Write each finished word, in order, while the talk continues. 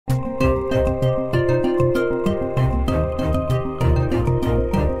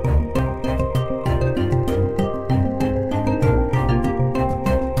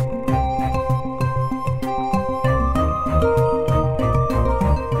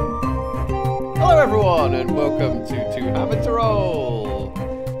everyone, and welcome to Having to Roll,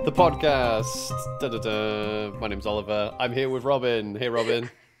 the podcast. My name's Oliver. I'm here with Robin. Hey, Robin.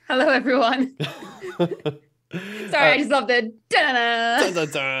 Hello, everyone. Sorry, I just love the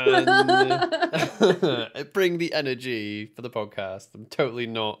bring the energy for the podcast. I'm totally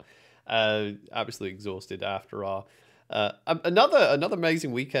not absolutely exhausted after our another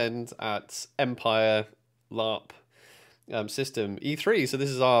amazing weekend at Empire LRP system E3. So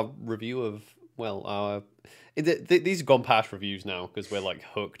this is our review of these have gone past reviews now because we're like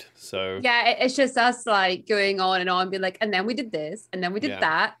hooked. So yeah, it's just us like going on and on, being like, and then we did this, and then we did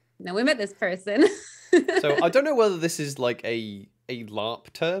that, and then we met this person. So I don't know whether this is like a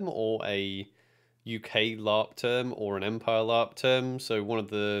LARP term or a UK LARP term or an Empire LARP term. So one of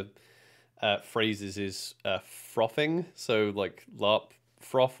the phrases is frothing. So like LARP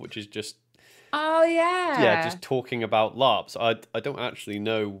froth, which is just just talking about LARPs. I don't actually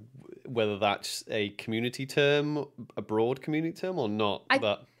know whether that's a community term, a broad community term or not.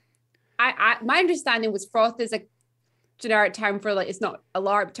 But my understanding was froth is a generic term for like, it's not a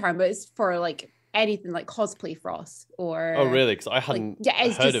LARP term, but it's for like anything like cosplay froth or... Oh, really? Because I hadn't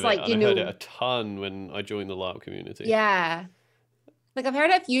it's heard just of like, it, and I heard it a ton when I joined the LARP community. Yeah. Like I've heard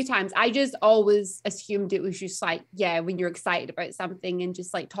it a few times. I just always assumed it was just like, when you're excited about something and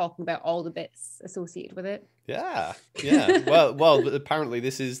just like talking about all the bits associated with it. Yeah. Well, apparently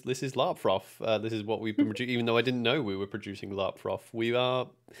this is LARP froth. This is what we've been producing, even though I didn't know we were producing LARP froth. We are...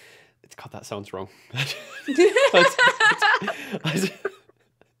 God, that sounds wrong.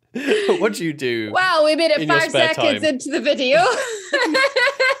 What do you do? Wow, we made it 5 seconds into the video.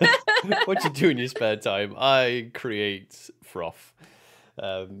 What do you do in your spare time? I create froth.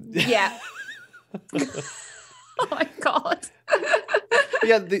 Yeah. Oh my God.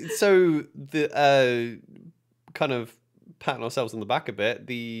 So kind of patting ourselves on the back a bit.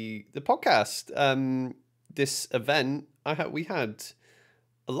 The podcast, this event, we had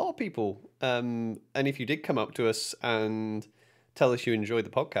a lot of people. And if you did come up to us and tell us you enjoyed the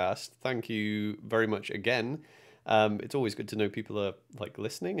podcast, thank you very much again. It's always good to know people are like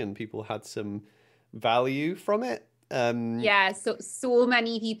listening and people had some value from it. So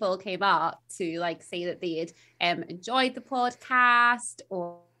many people came up to like say that they had enjoyed the podcast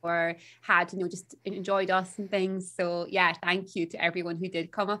or had just enjoyed us and things. So yeah, thank you to everyone who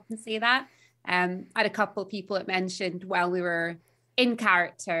did come up and say that. I had a couple of people that mentioned while we were in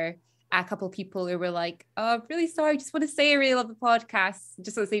character, a couple of people who were like, "Oh, I'm really sorry, I just want to say I really love the podcast."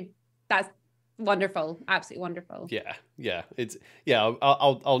 Just want to say that's wonderful, absolutely wonderful.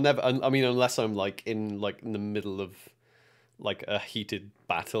 I'll never, I mean, unless I'm like in the middle of like a heated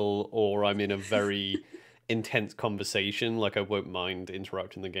battle or I'm in a very intense conversation, like I won't mind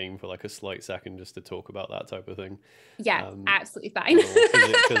interrupting the game for like a slight second just to talk about that type of thing. Absolutely fine.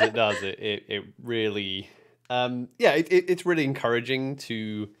 Because it does it really it's really encouraging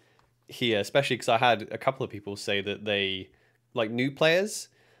to hear, especially because I had a couple of people say that they like new players.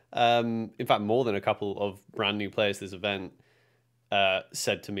 In fact, more than a couple of brand new players to this event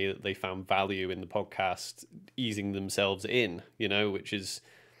said to me that they found value in the podcast easing themselves in, which is,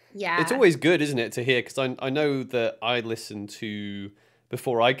 it's always good, isn't it, to hear? Because I know that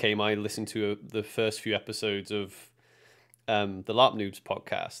before I came, I listened to the first few episodes of the LARP Noobs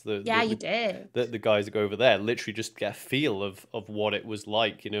podcast. You did. The guys that go over there literally just get a feel of what it was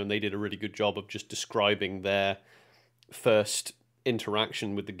like, and they did a really good job of just describing their first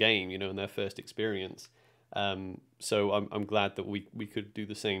interaction with the game, and their first experience. So I'm glad that we could do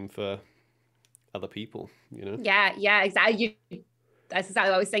the same for other people, Yeah, exactly. That's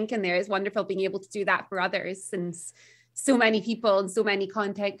exactly what I was thinking there. It's wonderful being able to do that for others, since so many people and so many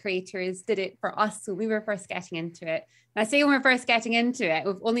content creators did it for us when we were first getting into it. And I say when we're first getting into it,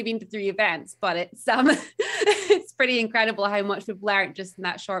 we've only been to 3 events, but it's it's pretty incredible how much we've learned just in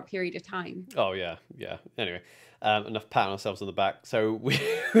that short period of time. Oh yeah. Anyway, enough patting ourselves on the back. So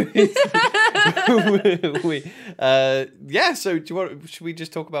So should we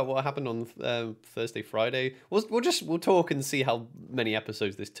just talk about what happened on Thursday, Friday? We'll talk and see how many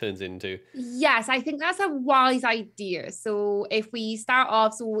episodes this turns into. Yes, I think that's a wise idea. So if we start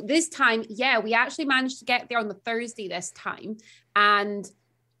off, so this time, we actually managed to get there on the Thursday this time, and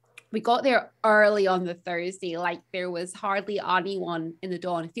we got there early on the Thursday. Like there was hardly anyone in the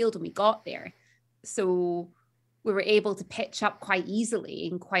Dawn field when we got there, so we were able to pitch up quite easily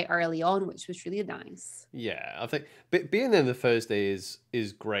and quite early on, which was really nice. Yeah, I think being there the Thursday is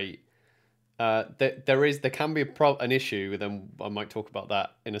great. There can be an issue, and I might talk about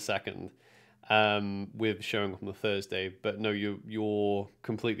that in a second, with showing up on the Thursday. But no, you're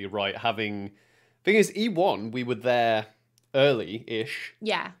completely right. Thing is, E1, we were there early-ish.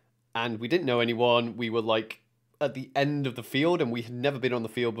 Yeah. and we didn't know anyone. We were like at the end of the field, and we had never been on the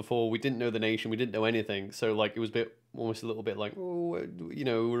field before. We didn't know the nation. We didn't know anything. So like it was a bit, almost a little bit like, oh, you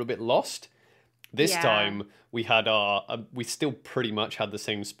know, we were a bit lost. This Yeah. time we had we still pretty much had the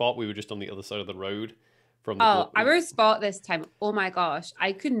same spot. We were just on the other side of the road from the. Oh, our spot this time. Oh my gosh,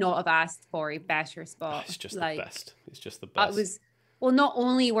 I could not have asked for a better spot. It's just Like, the best. It's just the it best. was, well, not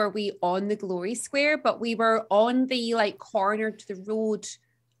only were we on the Glory Square, but we were on the like corner to the road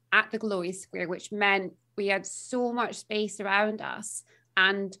at the Glory Square, which meant we had so much space around us,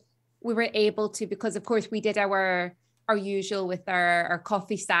 and we were able to, because of course we did our usual with our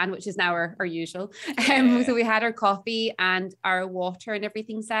coffee stand, which is now our usual. Yeah. So we had our coffee and our water and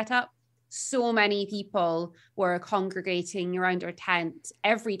everything set up. So many people were congregating around our tent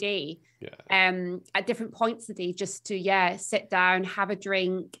every day, at different points of the day, just to sit down, have a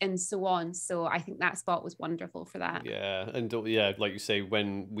drink, and so on. So I think that spot was wonderful for that. Yeah, and yeah, like you say,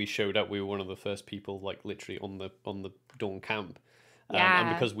 when we showed up, we were one of the first people, like literally on the dawn camp.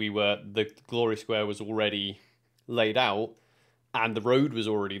 And because the Glory Square was already laid out and the road was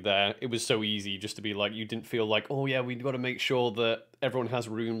already there, it was so easy just to be like, you didn't feel like, oh yeah, we've got to make sure that everyone has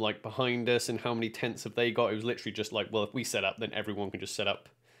room like behind us, and how many tents have they got. It was literally just like, well, if we set up, then everyone can just set up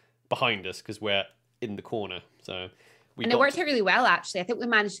behind us because we're in the corner. So it worked out really well, actually. I think we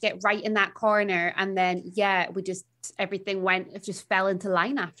managed to get right in that corner, and then we just, everything it just fell into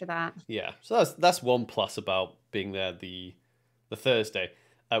line after that. Yeah, so that's one plus about being there the Thursday.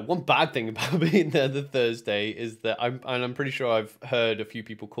 One bad thing about being there the Thursday is that I'm pretty sure I've heard a few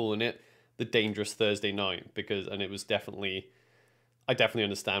people calling it the dangerous Thursday night, and it was definitely, I definitely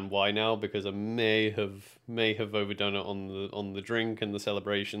understand why now, because I may have overdone it on the drink and the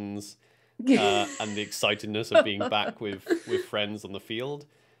celebrations, and the excitedness of being back with friends on the field.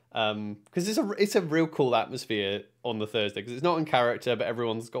 Because it's a real cool atmosphere on the Thursday, because it's not in character, but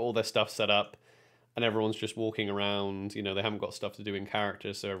everyone's got all their stuff set up. And everyone's just walking around, you know, they haven't got stuff to do in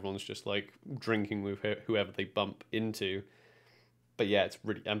character, so everyone's just like drinking with whoever they bump into. But yeah, it's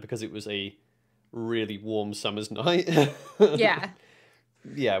really, and because it was a really warm summer's night. Yeah.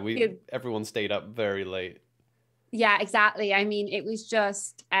 Yeah, everyone stayed up very late. Yeah, exactly. I mean, it was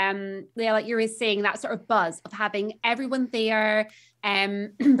just, like you were saying, that sort of buzz of having everyone there,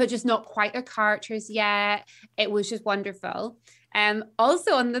 but just not quite their characters yet. It was just wonderful.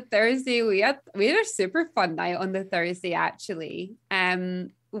 Also on the Thursday, we had a super fun night on the Thursday, actually.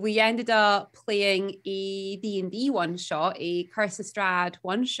 We ended up playing a D&D one shot, a Curse of Strahd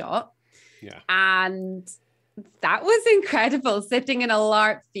one shot. Yeah. And that was incredible, sitting in a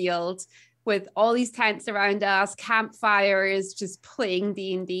LARP field with all these tents around us, campfires, just playing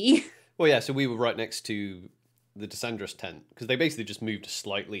D&D. Well, yeah, so we were right next to the Descendress tent, because they basically just moved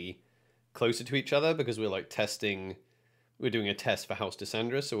slightly closer to each other, because we're like we're doing a test for House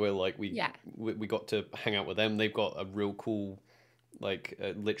Descendress, so we're like, we got to hang out with them. They've got a real cool, like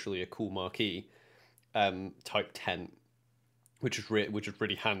literally a cool marquee type tent, which is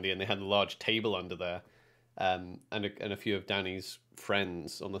really handy, and they had a large table under there. And a few of Danny's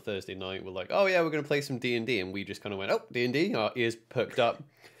friends on the Thursday night were like, oh yeah, we're going to play some D&D, and we just kind of went, oh, D&D, our ears perked up.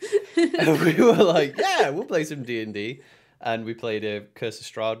 And we were like, yeah, we'll play some D&D. And we played a Curse of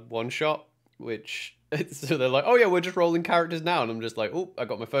Strahd one shot, which, so they're like, oh yeah, we're just rolling characters now. And I'm just like, oh, I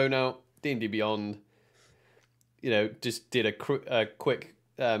got my phone out, D&D Beyond, you know, just did a quick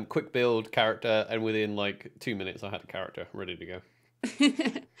build character, and within like 2 minutes I had a character ready to go.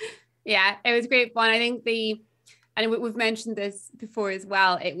 Yeah, it was great fun. I think and we've mentioned this before as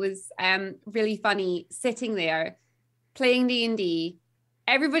well, it was really funny sitting there playing D&D.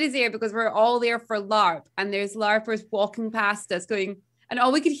 Everybody's there because we're all there for LARP, and there's LARPers walking past us going, and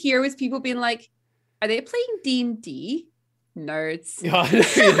all we could hear was people being like, are they playing D&D? Nerds. Yeah,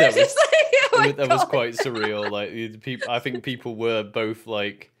 that was quite surreal. Like, I think people were both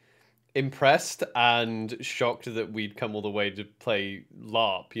like impressed and shocked that we'd come all the way to play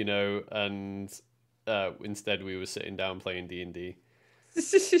LARP, you know, and instead we were sitting down playing D&D.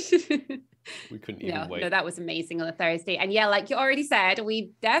 We couldn't even wait. No, that was amazing on a Thursday. And yeah, like you already said,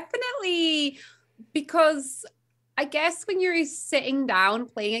 we definitely, because I guess when you're sitting down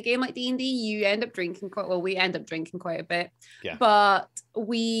playing a game like D&D, you end up drinking we end up drinking quite a bit. Yeah. But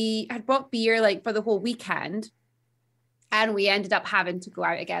we had bought beer like for the whole weekend, and we ended up having to go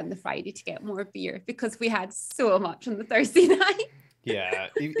out again the Friday to get more beer because we had so much on the Thursday night. Yeah,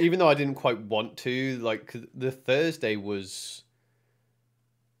 even though I didn't quite want to, like, the Thursday was,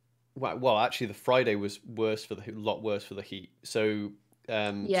 well, actually the Friday was a lot worse for the heat. So,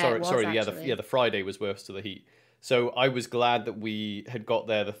 the Friday was worse for the heat. So I was glad that we had got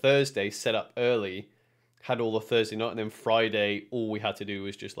there the Thursday, set up early, had all the Thursday night, and then Friday, all we had to do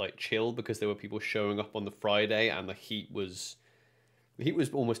was just like chill because there were people showing up on the Friday, and the heat was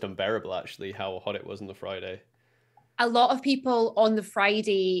almost unbearable actually. How hot it was on the Friday. A lot of people on the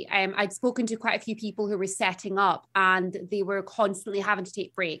Friday, I'd spoken to quite a few people who were setting up, and they were constantly having to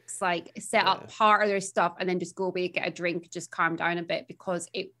take breaks, like set up part of their stuff and then just go away, get a drink, just calm down a bit, because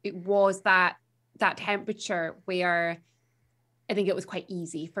it was that temperature where I think it was quite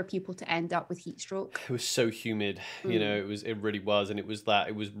easy for people to end up with heat stroke. It was so humid, it really was. And it was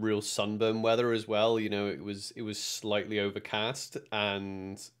real sunburn weather as well. It was slightly overcast.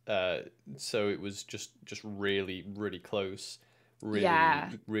 And so it was just really, really close, really,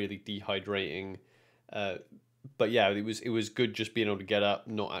 really dehydrating. But yeah, it was good just being able to get up,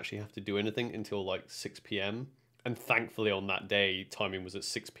 not actually have to do anything until like 6 p.m. And thankfully on that day, timing was at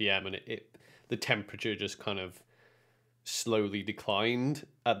 6 p.m. and the temperature just kind of slowly declined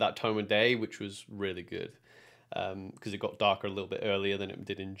at that time of day, which was really good, because it got darker a little bit earlier than it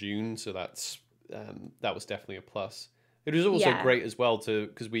did in June. So that was definitely a plus. It was also great as well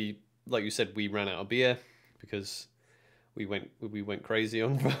because we, like you said, we ran out of beer because we went crazy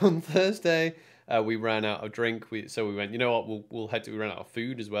on Thursday. We ran out of drink. So we went, you know what, we ran out of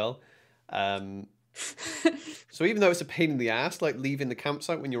food as well. So even though it's a pain in the ass, like leaving the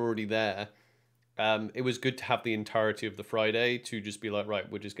campsite when you're already there, it was good to have the entirety of the Friday to just be like, right,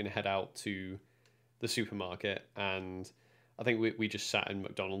 we're just going to head out to the supermarket. And I think we just sat in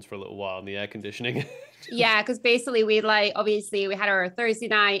McDonald's for a little while in the air conditioning. Yeah, because basically obviously we had our Thursday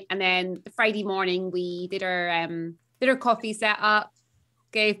night, and then the Friday morning we did our coffee set up,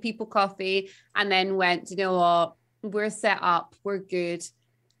 gave people coffee, and then went, you know what, we're set up, we're good.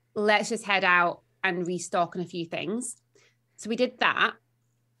 Let's just head out and restock on a few things. So we did that.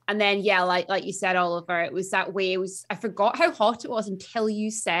 And then, yeah, like you said, Oliver, it was that way. I forgot how hot it was until you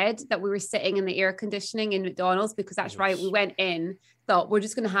said that we were sitting in the air conditioning in McDonald's, because that's right. We went in, thought we're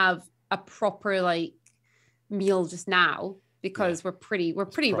just going to have a proper like meal just now, because we're pretty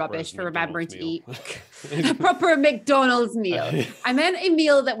rubbish for remembering to eat a proper McDonald's meal. I meant a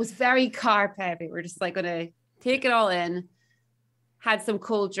meal that was very carb heavy. We're just like going to take it all in, had some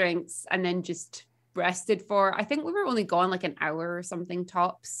cold drinks, and then just rested for, I think we were only gone like an hour or something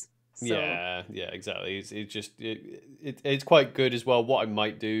tops. So. Yeah, exactly. It's quite good as well. What I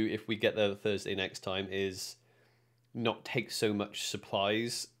might do if we get there Thursday next time is not take so much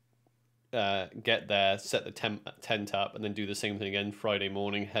supplies. Get there, set the tent up, and then do the same thing again Friday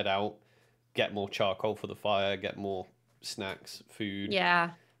morning. Head out, get more charcoal for the fire, get more snacks, food,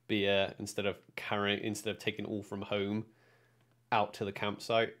 beer, instead of taking all from home out to the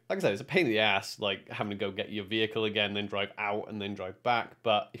campsite. Like I said, it's a pain in the ass, like having to go get your vehicle again, then drive out and then drive back.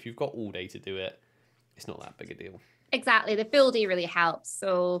 But if you've got all day to do it, it's not that big a deal. Exactly. The full day really helps.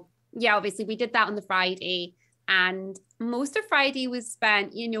 So yeah, obviously we did that on the Friday, and most of Friday was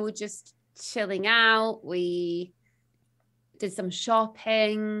spent, just chilling out. We did some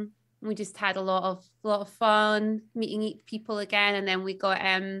shopping. We just had a lot of fun meeting people again. And then we got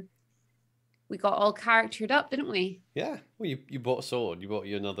all charactered up, didn't we? Yeah. Well, you bought a sword. You bought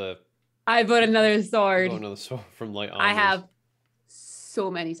another. I bought another sword. You bought another sword from Light Armors. I have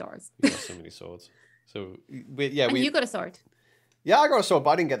so many swords. You got so many swords. So you got a sword. Yeah, I got a sword,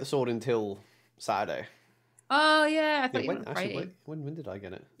 but I didn't get the sword until Saturday. Oh yeah, I thought you got it on Friday. When did I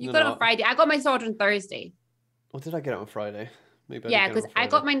get it? You got it on Friday. I got my sword on Thursday. Or did I get it on Friday? Maybe. Yeah, because I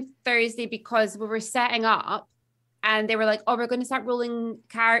got mine Thursday because we were setting up. And they were like, oh, we're going to start rolling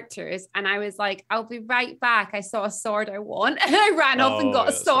characters. And I was like, I'll be right back. I saw a sword I want. And I ran off and got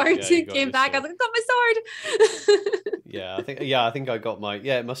a sword. And came back. Sword. I was like, I got my sword. I think I got my,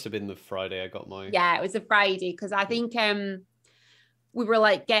 it must have been the Friday I got my. Yeah, it was a Friday. Because I think we were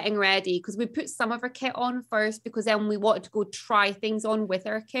like getting ready. Because we put some of our kit on first. Because then we wanted to go try things on with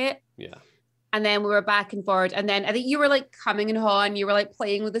our kit. Yeah. And then we were back and forth. And then I think you were like coming in on, you were like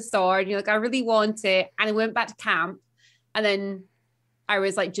playing with the sword. You're like, I really want it. And I went back to camp. And then I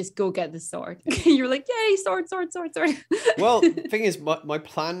was like, just go get the sword. You were like, yay, sword. Well, the thing is, my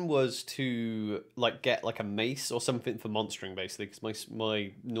plan was to like get like a mace or something for monstering, basically. Because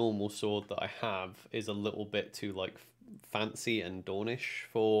my normal sword that I have is a little bit too like fancy and daunish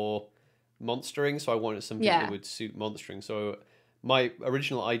for monstering. So I wanted something that would suit monstering. So my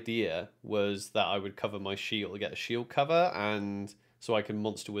original idea was that I would cover my shield, get a shield cover, and so I can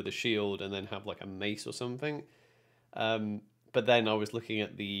monster with a shield and then have like a mace or something. But then I was looking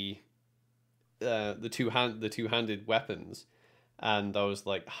at the two-handed weapons, and I was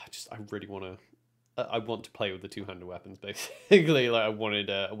like, I want to play with the two-handed weapons, basically. Like I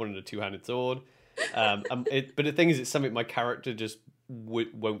wanted a two-handed sword. But the thing is, it's something my character just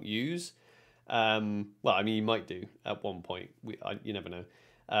won't use. Well, I mean, you might do at one point. You never know.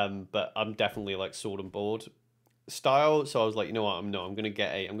 But I'm definitely like sword and board style. So I was like, you know what? I'm gonna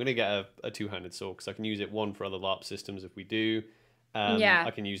get a two-handed sword because I can use it one for other LARP systems if we do. Yeah.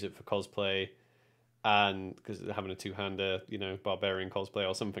 I can use it for cosplay, and because having a two-hander, barbarian cosplay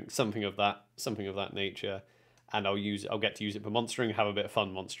or something of that nature. And I'll get to use it for monstering, have a bit of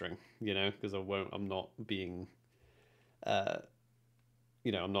fun monstering, because I'm not being,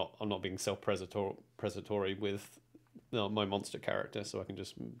 I'm not being self-predatory with my monster character, so I can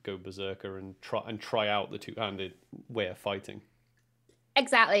just go berserker and try out the two-handed way of fighting.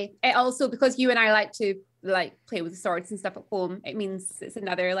 Exactly. It also, because you and I like to play with swords and stuff at home, it means it's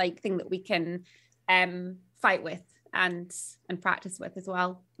another thing that we can fight with and practice with as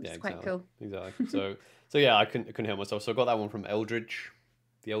well, which is quite cool. Exactly. So yeah, I couldn't help myself. So I got that one from Eldridge,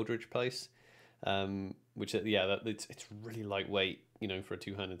 the Eldridge place, which it's really lightweight, for a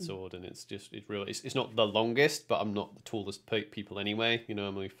two-handed sword, and it's not the longest, but I'm not the tallest people anyway. I'm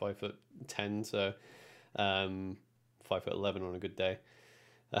only 5'10", so 5'11" on a good day.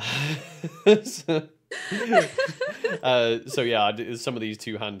 So yeah, some of these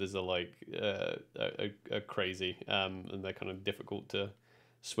two-handers are are crazy, and they're kind of difficult to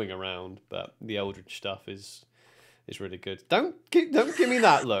swing around, but the Eldritch stuff is really good. Don't give me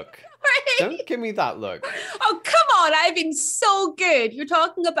that look. Don't give me that look. Oh, come on. I've been so good. You're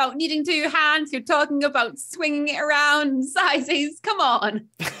talking about needing two hands. You're talking about swinging it around sizes. Come on.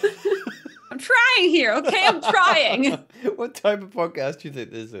 I'm trying here, okay? I'm trying. What type of podcast do you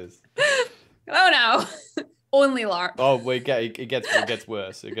think this is? Oh, no. Only LARP. Oh, wait, it gets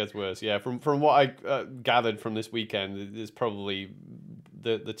worse. It gets worse. Yeah, from what I gathered from this weekend, it's probably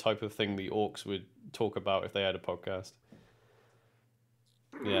the type of thing the orcs would talk about if they had a podcast.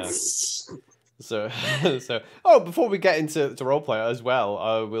 Yeah. So before we get into roleplay as well,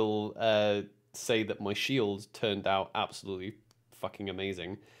 I will say that my shield turned out absolutely fucking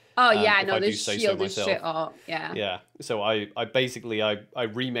amazing. Oh yeah, no, the shield is shit up. Yeah. Yeah. So I basically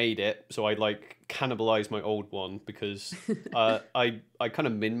remade it. So I cannibalized my old one because I kind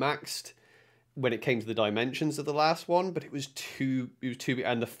of min-maxed when it came to the dimensions of the last one, but it was too big,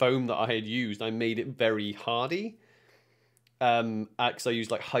 and the foam that I had used, I made it very hardy. Because I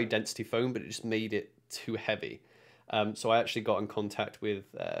used high density foam, but it just made it too heavy. So I actually got in contact with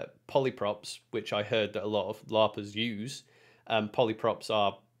Polyprops, which I heard that a lot of LARPers use. Polyprops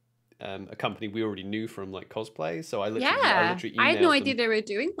are a company we already knew from cosplay. So I literally emailed I had no idea they were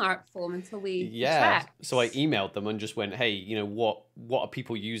doing LARP foam until we checked. So I emailed them and just went, hey, what are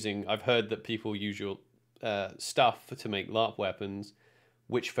people using? I've heard that people use your stuff to make LARP weapons.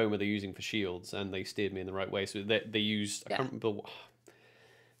 Which foam are they using for shields? And they steered me in the right way. So they used, I can't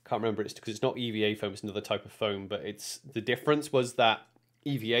remember, it's because it's not EVA foam, it's another type of foam, but the difference was that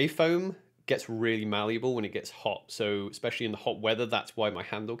EVA foam gets really malleable when it gets hot. So especially in the hot weather, that's why my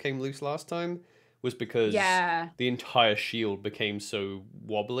handle came loose last time, was because the entire shield became so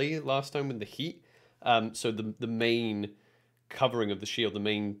wobbly last time with the heat. So the main covering of the shield, the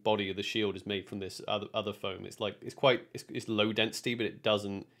main body of the shield is made from this other foam. It's it's low density, but it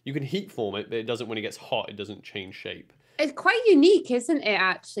doesn't, you can heat form it, but it doesn't, when it gets hot, it doesn't change shape. It's quite unique, isn't it,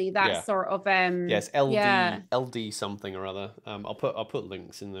 actually, that sort of yes, LD something or other. I'll put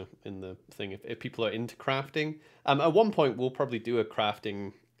links in the thing if people are into crafting. At one point we'll probably do a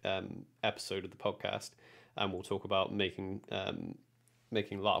crafting episode of the podcast, and we'll talk about making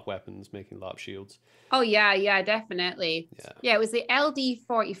LARP weapons, making LARP shields. Oh yeah, definitely. Yeah, it was the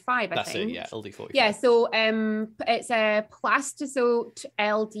LD45, I think. That's it, yeah, LD45. Yeah, so it's a Plastizote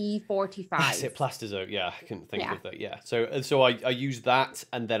LD45. That's it, Plastizote, yeah, I couldn't think of that, yeah. So I used that,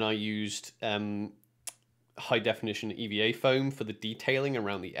 and then I used high definition EVA foam for the detailing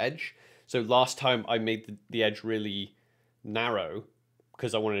around the edge. So last time I made the edge really narrow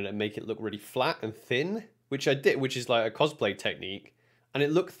because I wanted to make it look really flat and thin, which I did, which is like a cosplay technique. And it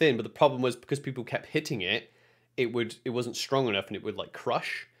looked thin, but the problem was because people kept hitting it, it wasn't strong enough, and it would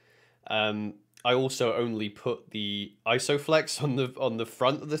crush. I also only put the Isoflex on the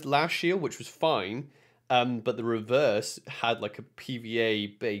front of this last shield, which was fine, but the reverse had a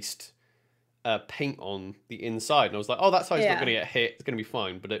PVA based paint on the inside, and I was like, oh, that side's not going to get hit, it's going to be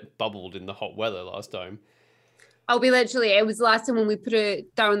fine, but it bubbled in the hot weather last time. Oh, it was last time when we put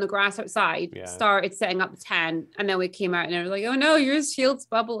it down on the grass outside, started setting up the tent, and then we came out and I was like, oh no, your shield's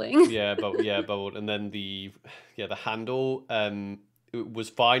bubbling. Bubbled. And then the handle, it was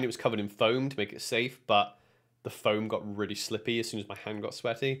fine. It was covered in foam to make it safe, but the foam got really slippy as soon as my hand got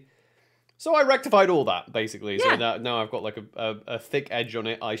sweaty. So I rectified all that, basically. So now I've got a thick edge on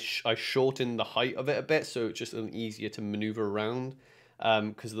it. I shortened the height of it a bit, so it's just easier to maneuver around.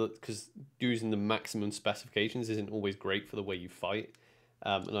 because using the maximum specifications isn't always great for the way you fight.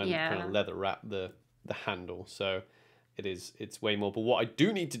 And I'm trying to leather wrap the handle, so it's way more. But what I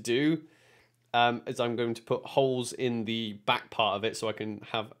do need to do is I'm going to put holes in the back part of it so I can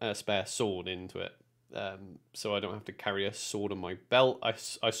have a spare sword into it. So I don't have to carry a sword on my belt.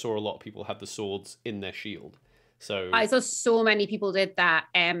 I saw a lot of people have the swords in their shield. So I saw so many people did that.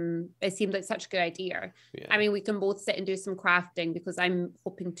 It seemed like such a good idea. yeah. I mean, we can both sit and do some crafting because I'm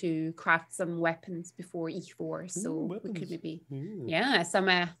hoping to craft some weapons before E4. So we could maybe, some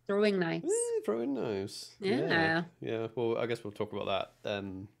throwing knives. Throwing knives. Yeah. Yeah. Well, I guess we'll talk about that.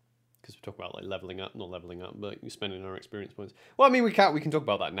 Because we talk about like leveling up, not leveling up, but you spending our experience points. Well, I mean, we can talk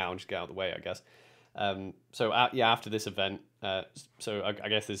about that now and just get out of the way, I guess. After this event, so I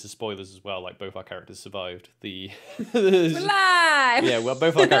guess this is spoilers as well. Like both our characters survived the. We're live. Yeah, well,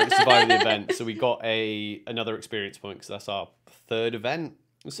 both our characters survived the event, so we got another experience point because that's our third event.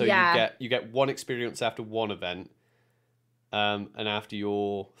 So you get one experience after one event, and after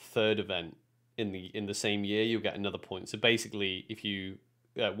your third event in the same year, you'll get another point. So basically, if you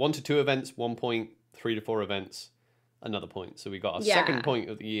 1 to 2 events, 1 point, 3 to 4 events, another point. So we got a second point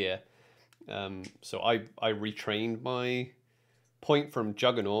of the year. So I retrained my point from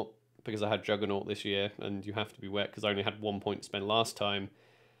Juggernaut because I had Juggernaut this year, and you have to be wet because I only had 1 point to spend last time.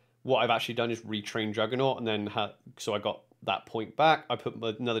 What I've actually done is retrain Juggernaut, and then so I got that point back. I put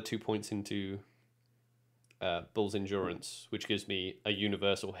another 2 points into Bull's Endurance, which gives me a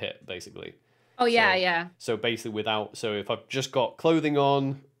universal hit basically. Oh yeah, So basically, so if I've just got clothing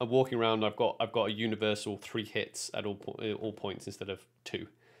on, I'm walking around, I've got a universal 3 hits at all points instead of 2.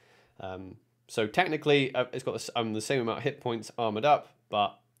 So technically, it's got I'm the same amount of hit points armored up,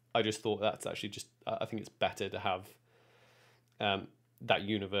 but I just thought that's actually just I think it's better to have that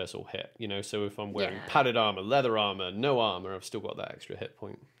universal hit. You know, so if I'm wearing padded armor, leather armor, no armor, I've still got that extra hit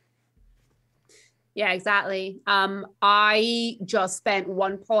point. Yeah, exactly. I just spent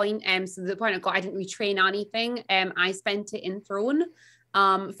 1 point. So the point I got, I didn't retrain anything. I spent it in Throne,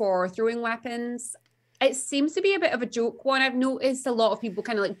 for throwing weapons. It seems to be a bit of a joke one. I've noticed a lot of people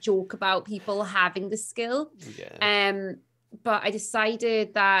kind of like joke about people having the skill. Yeah. But I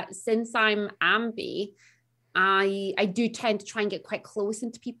decided that since I'm ambi, I do tend to try and get quite close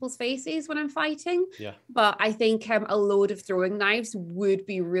into people's faces when I'm fighting. Yeah. But I think a load of throwing knives would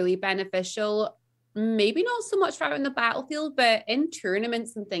be really beneficial. Maybe not so much out in the battlefield, but in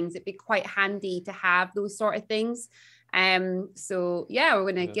tournaments and things, it'd be quite handy to have those sort of things. So yeah,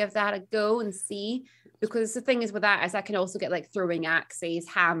 we're gonna give that a go and see, because the thing is with that is I can also get like throwing axes,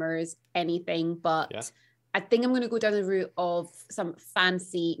 hammers, anything, but I think I'm gonna go down the route of some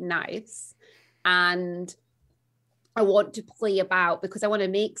fancy knives, and I want to play about, because I want to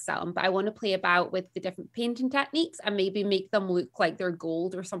make some, but I want to play about with the different painting techniques and maybe make them look like they're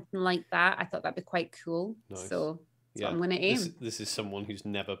gold or something like that. I thought that'd be quite cool. Nice. So that's what I'm going to aim. This is someone who's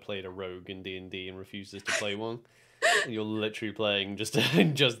never played a rogue in D&D and refuses to play one. And you're literally playing just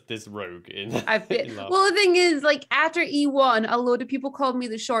this rogue in well, the thing is, like, after E1, a load of people called me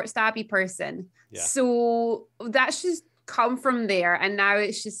the short stabby person. Yeah. So that's just come from there. And now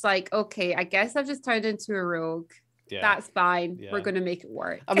it's just like, okay, I guess I've just turned into a rogue. Yeah. That's fine. Yeah. We're gonna make it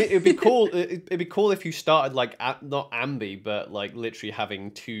work. I mean, it'd be cool. It'd be cool if you started like not ambi, but like literally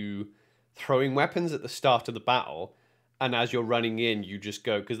having 2 throwing weapons at the start of the battle, and as you're running in, you just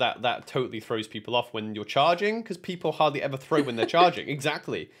go, because that totally throws people off when you're charging, because people hardly ever throw when they're charging.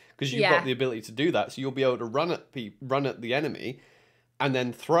 Exactly, because you've got the ability to do that, so you'll be able to run at the enemy, and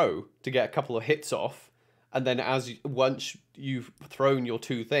then throw to get a couple of hits off. And then once you've thrown your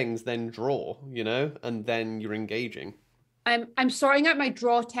 2 things, then draw, you know, and then you're engaging. I'm sorting out my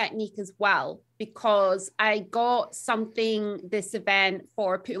draw technique as well, because I got something this event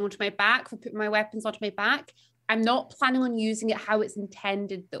for putting onto my back, for putting my weapons onto my back. I'm not planning on using it how it's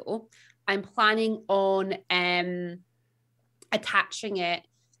intended though. I'm planning on attaching it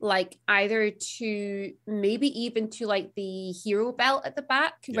like either to maybe even to like the hero belt at the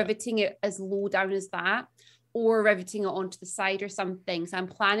back, riveting it as low down as that, or riveting it onto the side or something. So I'm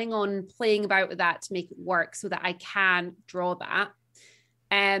planning on playing about with that to make it work so that I can draw that.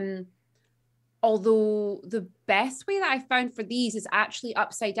 Although the best way that I found for these is actually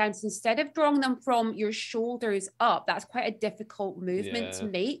upside down. So instead of drawing them from your shoulders up, that's quite a difficult movement to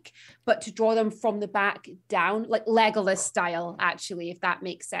make, but to draw them from the back down, like Legolas style, actually, if that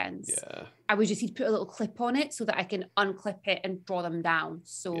makes sense. Yeah. I would just need to put a little clip on it so that I can unclip it and draw them down.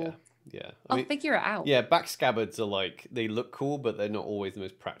 So I'll figure it out. Yeah, back scabbards are like, they look cool, but they're not always the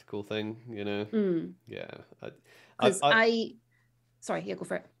most practical thing, you know? Yeah. Because sorry, go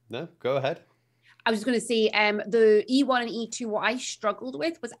for it. No, go ahead. I was going to say the E1 and E2, what I struggled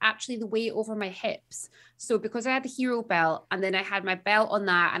with was actually the weight over my hips. So because I had the hero belt and then I had my belt on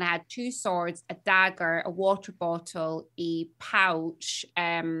that and I had 2 swords, a dagger, a water bottle, a pouch,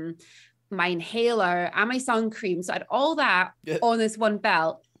 my inhaler and my sun cream. So I had all that on this one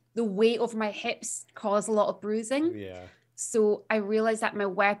belt. The weight over my hips caused a lot of bruising. Yeah. So I realized that my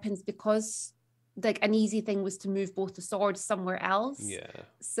weapons, because like an easy thing was to move both the swords somewhere else. Yeah.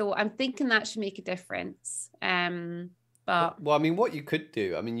 So I'm thinking that should make a difference. But well, I mean, what you could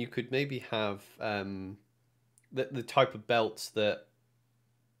do, I mean, you could maybe have the type of belts that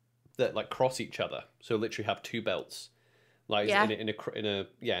like cross each other. So literally have 2 belts, like in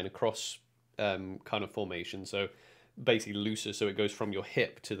a cross kind of formation. So basically looser, so it goes from your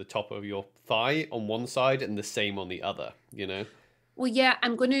hip to the top of your thigh on one side and the same on the other, you know. Well, yeah,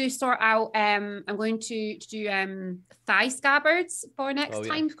 I'm going to sort out. I'm going to do thigh scabbards for next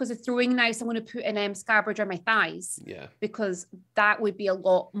time because of throwing now. So I'm going to put an scabbard on my thighs. Yeah. Because that would be a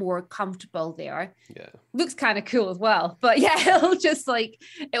lot more comfortable there. Yeah. Looks kind of cool as well. But yeah,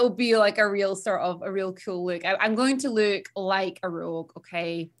 it'll be like a real cool look. I'm going to look like a rogue.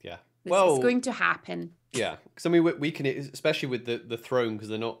 Okay. Yeah. It's going to happen. Yeah, because I mean we can, especially with the throne, because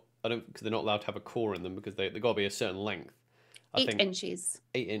they're not allowed to have a core in them because they got to be a certain length. 8 inches.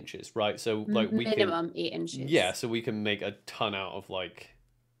 8 inches, right? So like minimum 8 inches. Yeah, so we can make a ton out of like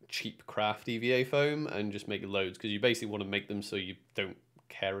cheap craft EVA foam and just make loads, because you basically want to make them so you don't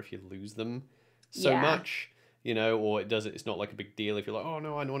care if you lose them so much, you know, or it's not like a big deal if you're like, oh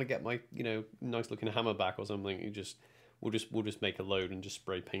no, I want to get my, you know, nice looking hammer back or something. We'll just make a load and just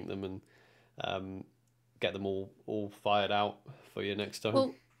spray paint them and get them all fired out for you next time.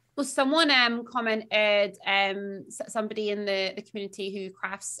 Well, someone commented, somebody in the community who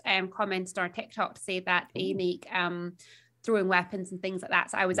crafts commented on our TikTok to say that they make throwing weapons and things like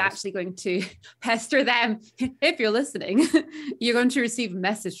that. So I was actually going to pester them. If you're listening, you're going to receive a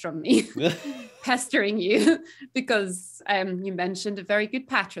message from me pestering you because you mentioned a very good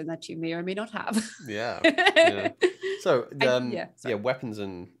pattern that you may or may not have. Yeah. So weapons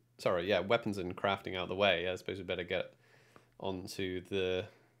and crafting out of the way. I suppose we better get onto the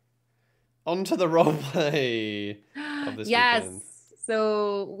role play of this weekend.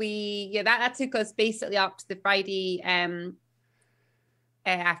 So that took us basically up to the Friday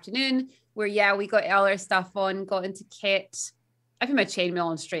afternoon where we got all our stuff on, got into kit. I put my chainmail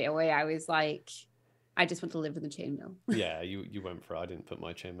on straight away. I was like, I just want to live with the chainmail. Yeah, you went for it. I didn't put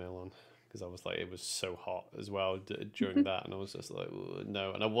my chainmail on because I was like, it was so hot as well during that, and I was just like,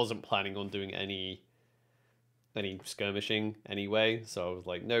 no. And I wasn't planning on doing any skirmishing anyway, so I was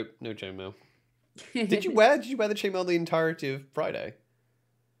like, no chainmail. Did you wear the chainmail the entirety of Friday?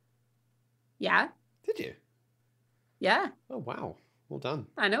 Yeah. Did you? Yeah. Oh wow, well done.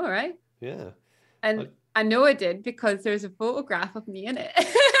 I know, right? Yeah. And I know I did because there's a photograph of me in it.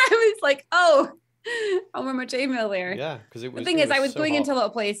 I was like, oh, I'll wear my chainmail there. Yeah, because it was. The thing is, I was so going hot. into a lot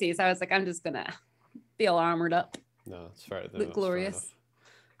of places. I was like, I'm just gonna be all armored up. No, it's fair. Look glorious.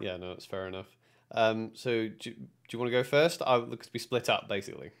 Yeah, no, it's fair enough. So do you want to go first? Because we split up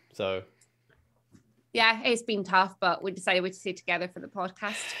basically. So. Yeah, it's been tough, but we decided we'd stay together for the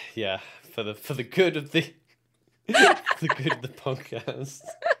podcast. Yeah, for the good of the the good of the podcast.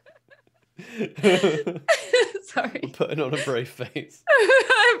 Sorry. I'm putting on a brave face.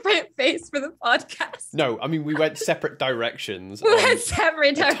 A brave face for the podcast. No, I mean we went separate directions. We went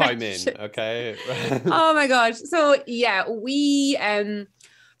separate directions. Time in, okay. Oh my gosh. So yeah, we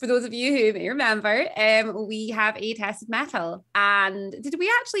for those of you who may remember, we have a tested metal. And did we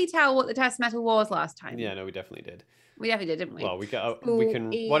actually tell what the tested metal was last time? Yeah, no, we definitely did. We definitely did, didn't we? Well, we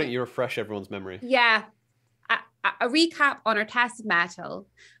can. Why don't you refresh everyone's memory? Yeah. A recap on our tested metal.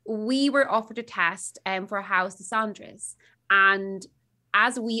 We were offered a test for a house to Sandra's. And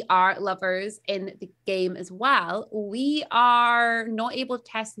as we are lovers in the game as well, we are not able to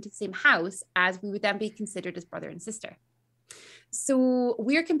test into the same house, as we would then be considered as brother and sister. So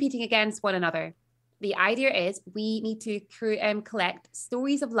we're competing against one another. The idea is we need to collect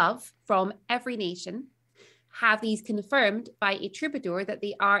stories of love from every nation, have these confirmed by a troubadour that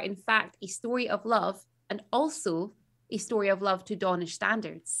they are in fact a story of love and also a story of love to Dawnish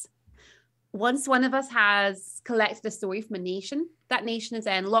standards. Once one of us has collected a story from a nation, that nation is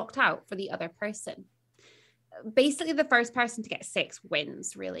then locked out for the other person. Basically, the first person to get 6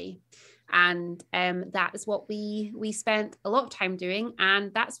 wins, really. And that is what we spent a lot of time doing.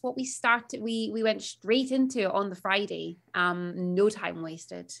 And that's what we started. We went straight into on the Friday. No time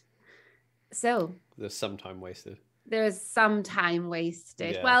wasted. So there's some time wasted. There's some time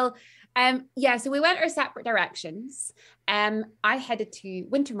wasted. Yeah. Well, yeah, so we went our separate directions. I headed to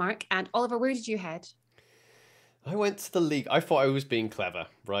Wintermark, and Oliver, where did you head? I went to the league. I thought I was being clever,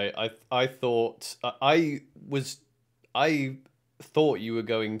 right? I thought I thought you were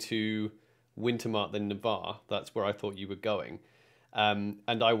going to Wintermart, then Navarre. That's where I thought you were going. And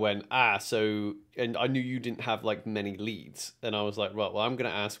I went, and I knew you didn't have like many leads. And I was like, right, well, I'm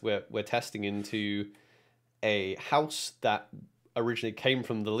going to ask, we're testing into a house that originally came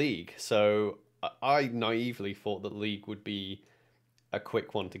from the league. So I naively thought that the league would be a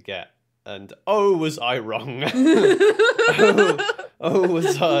quick one to get. And oh, was I wrong? oh,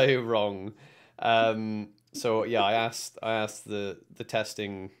 was I wrong? So yeah, I asked the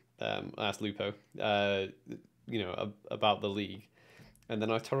testing. I asked Lupo, about the league, and then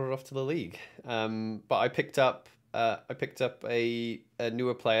I told it off to the league. But I picked up a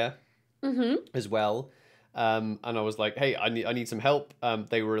newer player as well. And I was like, hey, I need some help.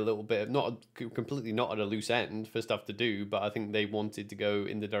 They were a little bit completely not at a loose end for stuff to do, but I think they wanted to go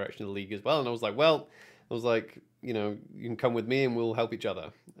in the direction of the league as well. And I was like, you can come with me and we'll help each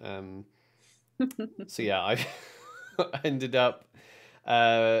other. So yeah, I ended up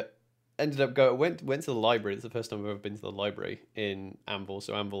went to the library. It's the first time I've ever been to the library in Anvil.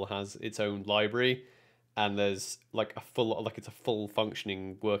 So Anvil has its own library. And there's it's a full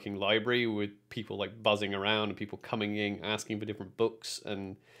functioning working library with people like buzzing around and people coming in asking for different books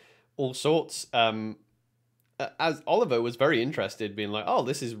and all sorts. As Oliver was very interested, being like, "Oh,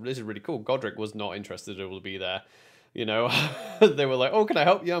 this is really cool." Godric was not interested at all to be there. They were like, "Oh, can I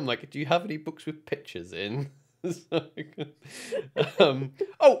help you?" I'm like, "Do you have any books with pictures in?"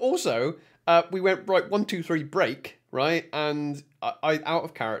 Also, we went right 1, 2, 3 break. Right, and I out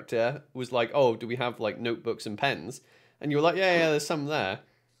of character was like, "Oh, do we have like notebooks and pens?" And you were like, "Yeah, there's some there."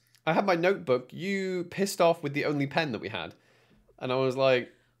 I had my notebook. You pissed off with the only pen that we had, and I was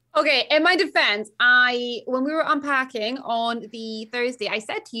like, Okay, in my defense, when we were unpacking on the Thursday, I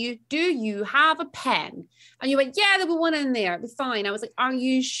said to you, "Do you have a pen?" And you went, "Yeah, there was one in there. It was fine." I was like, "Are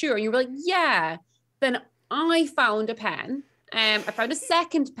you sure?" And you were like, "Yeah." Then I found a pen. I found a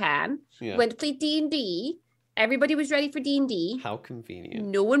second pen. Yeah. Went to play D&D. Everybody was ready for D&D. How convenient.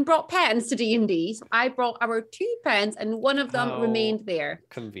 No one brought pens to D&D. So I brought our 2 pens and one of them remained there.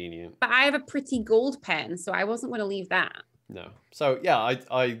 Convenient. But I have a pretty gold pen, so I wasn't going to leave that. No. So yeah,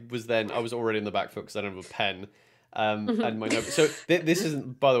 I was already in the back foot because I don't have a pen. And my note. So this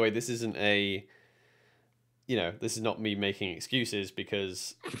isn't, by the way, this isn't a, this is not me making excuses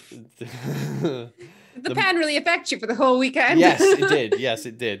because the pen really affects you for the whole weekend. Yes, it did. Yes,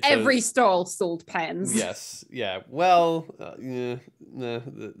 it did. Every stall sold pens. Yes. Yeah. Well, no,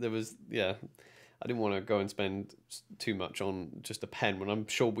 there was, yeah. I didn't want to go and spend too much on just a pen when I'm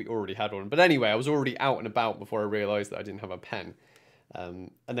sure we already had one. But anyway, I was already out and about before I realized that I didn't have a pen.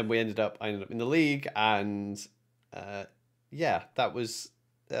 And then I ended up in the league, and yeah, that was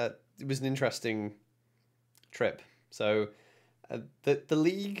it was an interesting trip. So the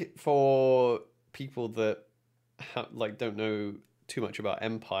league, for people that don't know too much about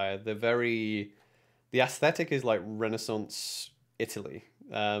Empire, the aesthetic is like Renaissance Italy,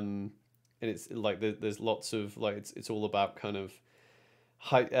 and it's like there's lots of it's all about kind of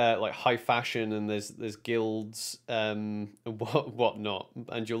high fashion, and there's guilds and whatnot,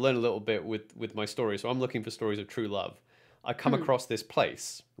 and you'll learn a little bit with my story. So I'm looking for stories of true love. I come across this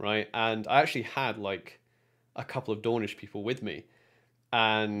place, right, and I actually had like a couple of Dornish people with me,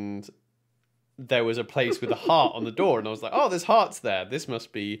 and there was a place with a heart on the door, and I was like, "Oh, there's hearts there. This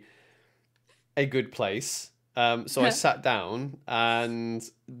must be a good place." So I sat down, and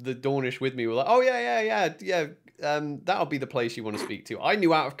the Dornish with me were like, "Oh yeah. That'll be the place you want to speak to." I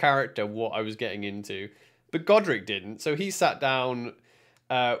knew out of character what I was getting into, but Godric didn't. So he sat down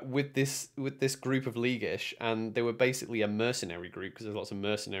with this group of Leagueish, and they were basically a mercenary group because there's lots of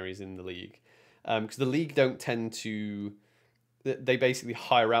mercenaries in the league. Because the league don't tend to. They basically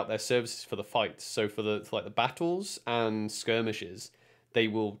hire out their services for the fights. So for the battles and skirmishes, they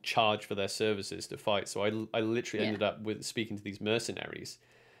will charge for their services to fight. So I literally ended up with speaking to these mercenaries.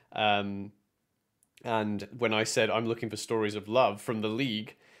 And when I said I'm looking for stories of love from the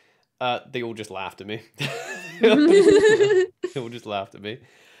league, they all just laughed at me. They all just laughed at me.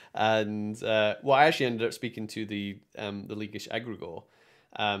 And I actually ended up speaking to the Leagueish egregore,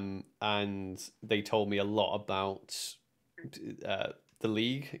 and they told me a lot about the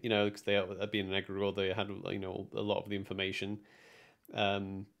league, because they being an egregore, they had a lot of the information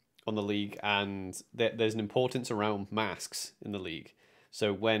on the league, and there's an importance around masks in the league.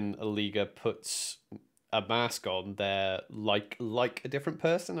 So when a leaguer puts a mask on, they're like a different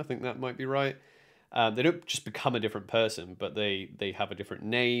person. I think that might be right. They don't just become a different person, but they have a different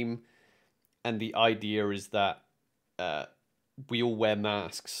name. And the idea is that we all wear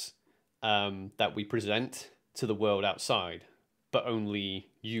masks that we present to the world outside, but only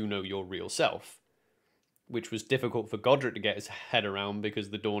you know your real self, which was difficult for Godric to get his head around because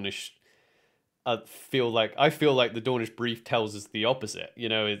the Dornish I feel like the Dornish brief tells us the opposite. You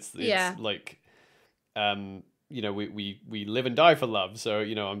know, it's like, you know, we live and die for love. So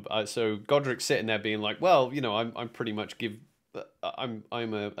you know, so Godric's sitting there being like, well, you know, I'm pretty much I'm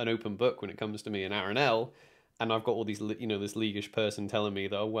an open book when it comes to me and Aranel, and I've got all these, you know, this leaguish person telling me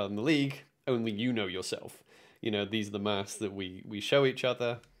that, oh well, in the league only you know yourself. You know, these are the masks that we show each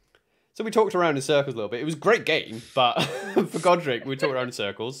other. So we talked around in circles a little bit. It was a great game, but for Godric, we talked around in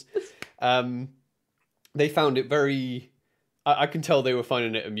circles. They found it very... I can tell they were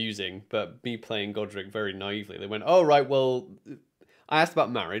finding it amusing, but me playing Godric very naively, they went, oh, right, well... I asked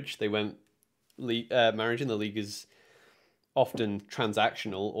about marriage. They went, marriage in the league is often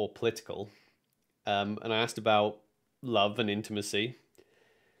transactional or political. And I asked about love and intimacy.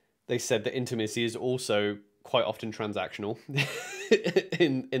 They said that intimacy is also quite often transactional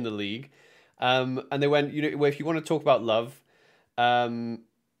in the league. And they went, you know, well, if you want to talk about love,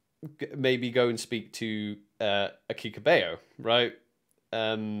 maybe go and speak to a Kikabeo, right?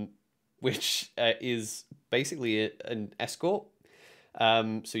 Which is basically an escort.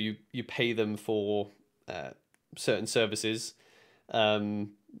 So you pay them for certain services. So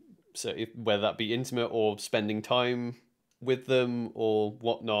whether that be intimate or spending time with them or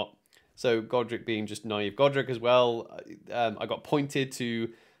whatnot. So Godric being just naive Godric as well, I got pointed to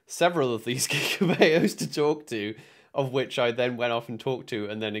several of these Kikabeos to talk to, of which I then went off and talked to,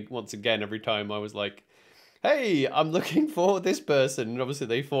 and then once again, every time I was like, hey, I'm looking for this person, and obviously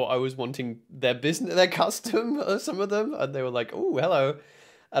they thought I was wanting their business, their custom, some of them, and they were like, oh, hello,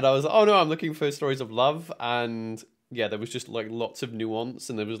 and I was like, oh no, I'm looking for stories of love, and yeah, there was just like lots of nuance,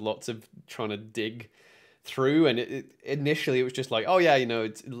 and there was lots of trying to dig through, and initially it was just like, oh yeah, you know,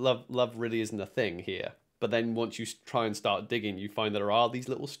 it's love really isn't a thing here. But then once you try and start digging, you find there are these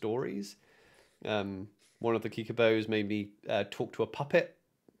little stories. One of the Kikabos made me talk to a puppet.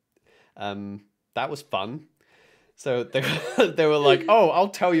 That was fun. So they were like, oh, I'll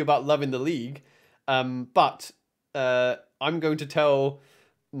tell you about love in the league, but I'm going to tell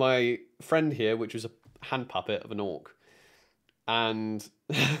my friend here, which was a hand puppet of an orc, and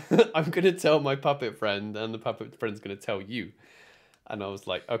I'm going to tell my puppet friend, and the puppet friend's going to tell you. And I was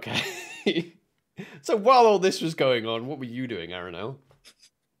like, okay. So while all this was going on, what were you doing, Aranel?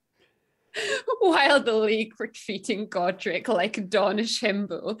 While the league were treating Godric like Donish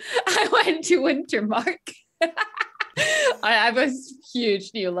himbo, I went to Wintermark. I have a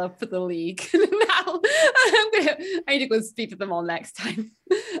huge new love for the league. Now I need to go speak to them all next time.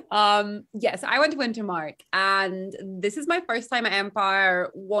 Yes, I went to Wintermark, and this is my first time at Empire,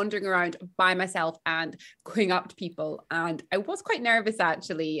 wandering around by myself and going up to people. And I was quite nervous,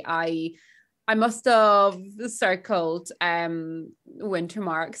 actually. I must have circled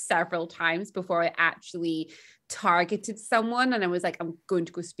Wintermark several times before I actually targeted someone, and I was like, I'm going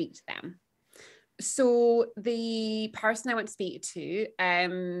to go speak to them. So the person I went to speak to,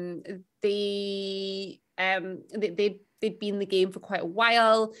 they'd been in the game for quite a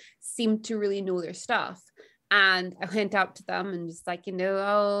while, seemed to really know their stuff. And I went up to them and just like, you know,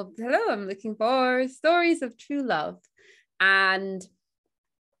 oh, hello, I'm looking for stories of true love. And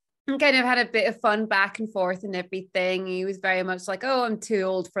kind of had a bit of fun back and forth and everything. He was very much like, oh, I'm too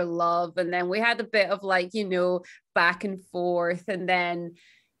old for love. And then we had a bit of like, you know, back and forth. And then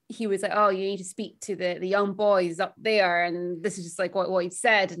he was like, oh, you need to speak to the young boys up there. And this is just like what he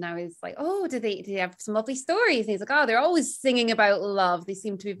said. And I was like, oh, do they have some lovely stories? And he's like, oh, they're always singing about love. They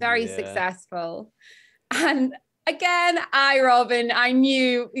seem to be very successful. And again, Robin, I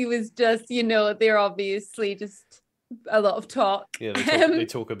knew he was just, you know, they're obviously just a lot of talk. Yeah, they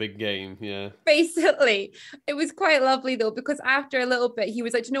talk a big game. Yeah. Basically. It was quite lovely though, because after a little bit, he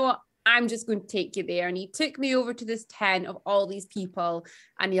was like, you know what? I'm just going to take you there. And he took me over to this tent of all these people,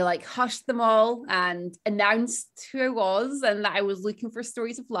 and he like hushed them all and announced who I was and that I was looking for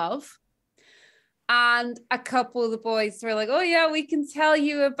stories of love. And a couple of the boys were like, oh yeah, we can tell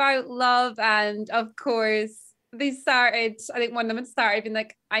you about love. And of course they started, I think one of them had started being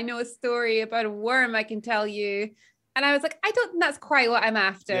like, I know a story about a worm I can tell you. And I was like, I don't think that's quite what I'm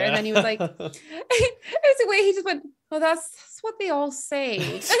after. Yeah. And then he was like, it was the way he just went, oh, that's what they all say. And he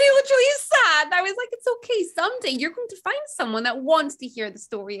literally sat. And I was like, it's okay. Someday you're going to find someone that wants to hear the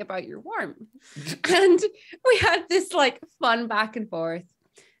story about your worm. And we had this like fun back and forth.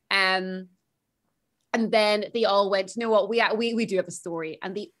 And then they all went, you know what, we do have a story.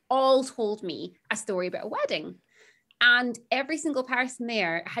 And they all told me a story about a wedding. And every single person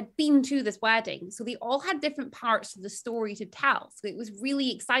there had been to this wedding. So they all had different parts of the story to tell. So it was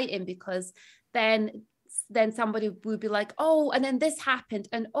really exciting because then somebody would be like, oh, and then this happened.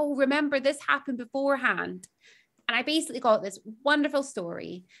 And oh, remember this happened beforehand. And I basically got this wonderful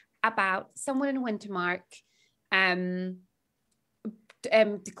story about someone in Wintermark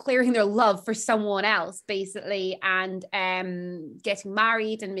declaring their love for someone else, basically, and getting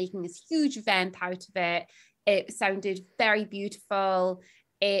married and making this huge event out of it. It sounded very beautiful.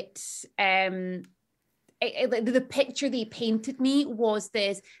 The picture they painted me was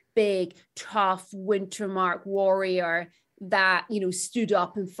this big, tough Wintermark warrior that, you know, stood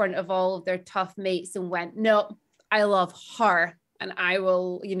up in front of all of their tough mates and went, no, I love her. And I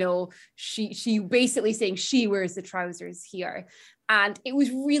will, you know, she basically saying she wears the trousers here. And it was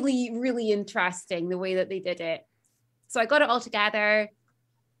really, really interesting the way that they did it. So I got it all together,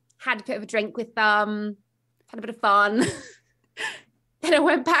 had a bit of a drink with them, had a bit of fun. Then I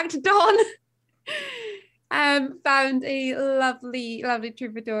went back to Dawn, found a lovely, lovely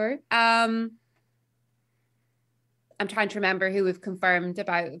troubadour. I'm trying to remember who we've confirmed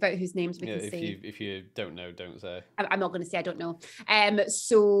about whose names we can say. If you don't know, don't say. I'm not going to say I don't know.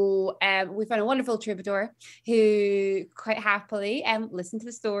 So we found a wonderful troubadour who quite happily listened to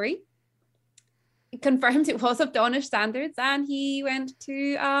the story, confirmed it was of Dawnish standards, and he went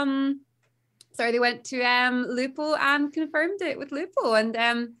to they went to Lupo and confirmed it with Lupo, and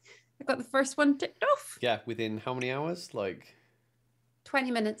I got the first one ticked off. Yeah, within how many hours? Like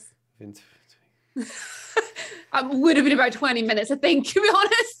 20 minutes. Within Would have been about 20 minutes, I think, to be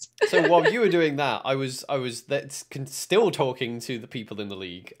honest. So while you were doing that, I was still talking to the people in the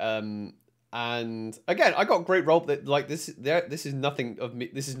league. And again, I got great role that like this is nothing of me.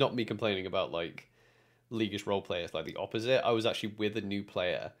 This is not me complaining about like leaguish role players. Like the opposite. I was actually with a new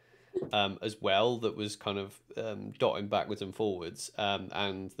player as well that was kind of dotting backwards and forwards.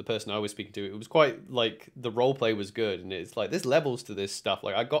 And the person I was speaking to, it was quite like the role play was good, and it's like there's levels to this stuff.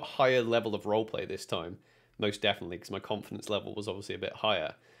 Like I got higher level of role play this time. Most definitely, because my confidence level was obviously a bit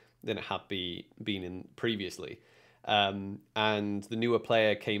higher than it had been in previously. And the newer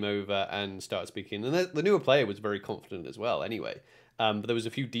player came over and started speaking. And the newer player was very confident as well anyway. But there was a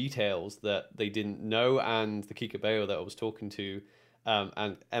few details that they didn't know. And the Kikabeo that I was talking to,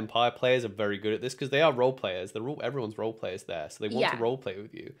 and Empire players are very good at this because they are role players. Everyone's role players there. So they want to role play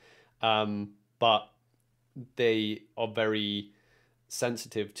with you. But they are very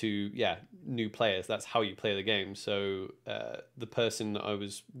sensitive to new players. That's how you play the game. So the person I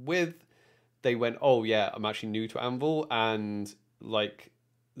was with, they went, oh yeah, I'm actually new to Anvil, and like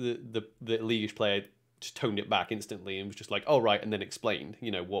the leaguish player just toned it back instantly and was just like, oh right, and then explained, you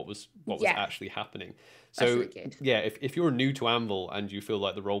know, what was actually happening. So really good. if you're new to Anvil and you feel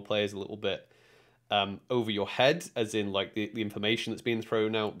like the role play is a little bit over your head, as in like the information that's being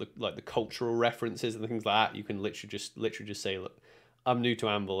thrown out, the cultural references and things like that, you can literally just say, look, I'm new to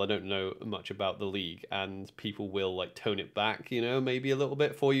Anvil, I don't know much about the league, and people will like tone it back, you know, maybe a little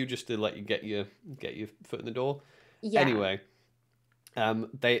bit for you just to let you get your foot in the door. Yeah. Anyway,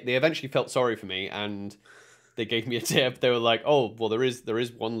 they eventually felt sorry for me and they gave me a tip. They were like, oh, well, there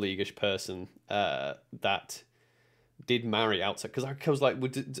is one leaguish person that did marry outside, because I was like,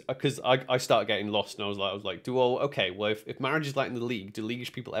 because I started getting lost, and I was like, okay, well, if marriage is like in the league, do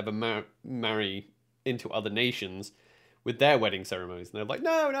leaguish people ever marry into other nations with their wedding ceremonies? And they're like,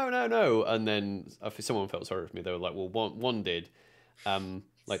 no. And then if someone felt sorry for me, they were like, well, one did,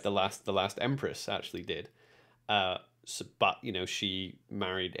 like the last empress actually did. But you know, she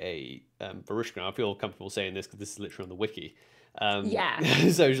married a Varushkan. I feel comfortable saying this because this is literally on the wiki. So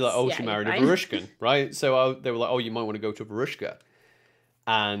she's like, oh, she married a Varushkan, right? So they were like, oh, you might want to go to Varushka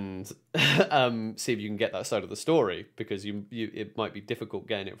and see if you can get that side of the story, because it might be difficult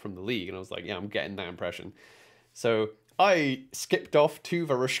getting it from the league. And I was like, yeah, I'm getting that impression. So I skipped off to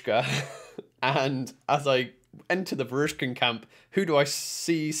Varushka, and as I enter the Varushkan camp, who do I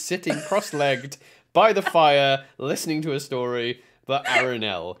see sitting cross-legged by the fire, listening to a story, but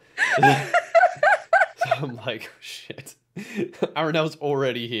Aranel. So I'm like, oh, shit. Aranel's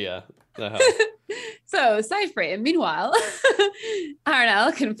already here. So, side frame, meanwhile,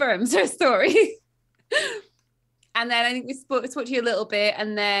 Aranel confirms her story. And then I think we spoke to you a little bit,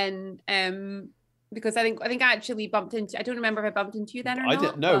 and then because I think I actually bumped into, I don't remember if I bumped into you then or not. I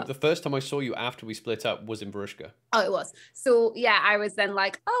didn't. No, but the first time I saw you after we split up was in Varushka. Oh, it was. So yeah, I was then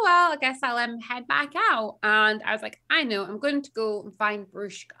like, oh well, I guess I'll head back out. And I was like, I know, I'm going to go and find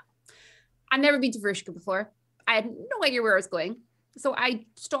Varushka. I'd never been to Varushka before. I had no idea where I was going. So I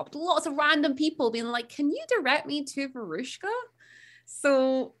stopped lots of random people being like, can you direct me to Varushka?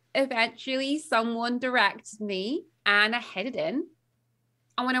 So eventually someone directed me and I headed in.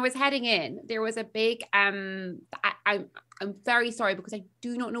 And when I was heading in, there was a big I'm very sorry because I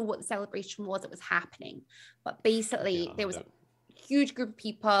do not know what the celebration was that was happening. But basically Yeah, there was a huge group of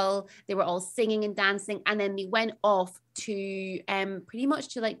people. They were all singing and dancing. And then they went off to pretty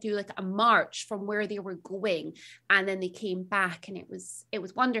much to like do like a march from where they were going. And then they came back and it was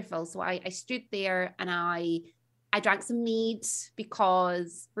wonderful. So I stood there and I drank some mead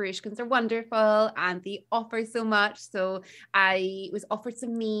because Varushkins are wonderful and they offer so much. So I was offered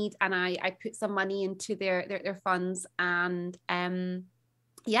some mead and I put some money into their funds. And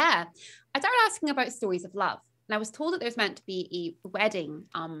yeah, I started asking about stories of love. And I was told that there's meant to be a wedding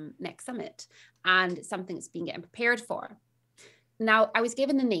next summit and it's something that's been getting prepared for. Now, I was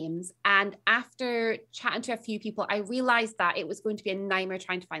given the names, and after chatting to a few people, I realized that it was going to be a nightmare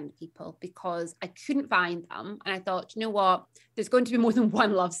trying to find the people because I couldn't find them. And I thought, you know what? There's going to be more than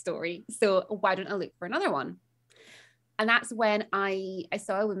one love story. So why don't I look for another one? And that's when I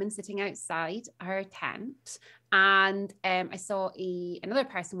saw a woman sitting outside her tent, and I saw another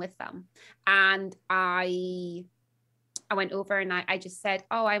person with them. And I went over and I just said,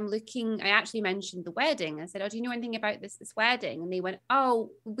 oh, I actually mentioned the wedding. I said, oh, do you know anything about this wedding? And they went,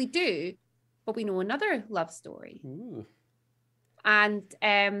 oh, we do, but we know another love story. Ooh. And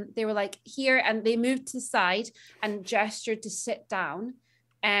they were like, here, and they moved to the side and gestured to sit down,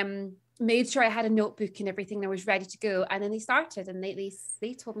 made sure I had a notebook and everything and I was ready to go. And then they started and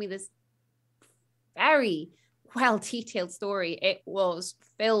they told me this very well detailed story. It was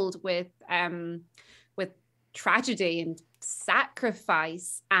filled with tragedy and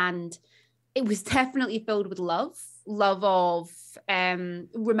sacrifice, and it was definitely filled with love of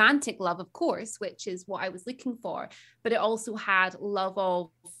romantic love, of course, which is what I was looking for, but it also had love of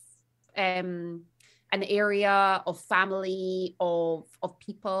an area, of family, of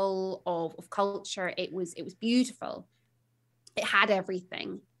people, of culture. It was beautiful. It had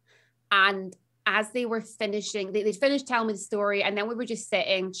everything. And as they were finishing, they'd finished telling me the story, and then we were just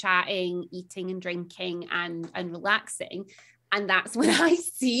sitting, chatting, eating and drinking and relaxing. And that's when I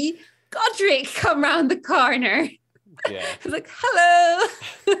see Godric come around the corner. Yeah. I was like, hello.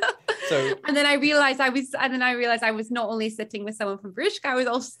 So and then I realized I was not only sitting with someone from Varushka, I was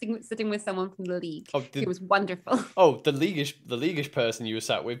also sitting with someone from the league. It was wonderful. Oh, the leaguish person you were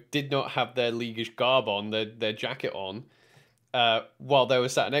sat with did not have their leaguish garb on, their jacket on. While they were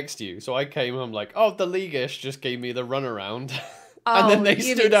sat next to you. So I came home like, oh, the leaguish just gave me the runaround. And then they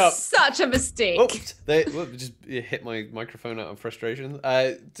stood up. Such a mistake. Oops, they just hit my microphone out of frustration.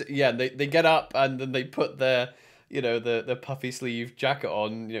 Yeah, they get up and then they put their, the puffy sleeve jacket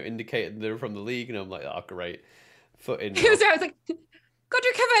on, indicating they're from the league. And I'm like, oh, great. Foot in. I was like,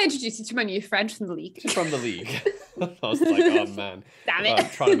 Godric, have I introduced you to my new friend from the league? She's from the league. I was like, oh, man. Damn it. I'm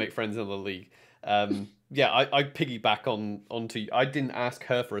trying to make friends in the league. Yeah, I piggyback onto. I didn't ask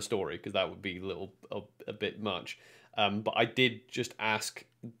her for a story because that would be a bit much. But I did just ask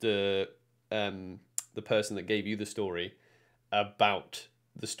the person that gave you the story about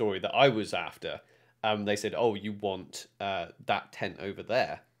the story that I was after. They said, "Oh, you want that tent over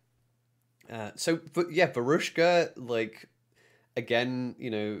there." But yeah, Varushka, like again,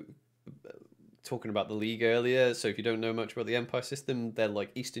 talking about the league earlier. So if you don't know much about the Empire system, they're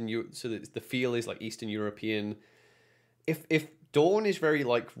like Eastern Europe. So the feel is like Eastern European. If Dawn is very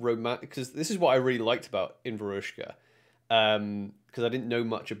like romantic, because this is what I really liked about in Varushka, because I didn't know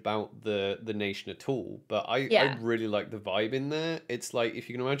much about the nation at all, but I really like the vibe in there. It's like if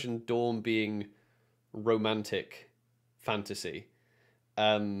you can imagine Dawn being romantic fantasy,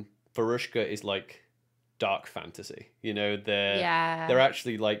 Varushka is like dark fantasy. They're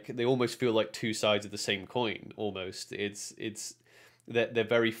actually like, they almost feel like two sides of the same coin almost. They're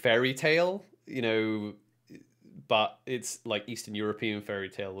very fairy tale, but it's like Eastern European fairy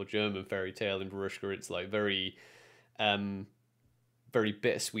tale or German fairy tale. In Varushka it's like very very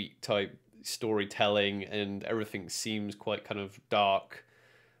bittersweet type storytelling, and everything seems quite kind of dark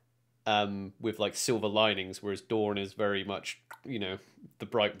with like silver linings, whereas Dawn is very much the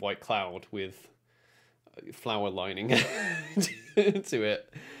bright white cloud with flower lining to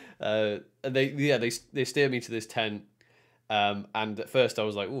it. And they steer me to this tent, and at first I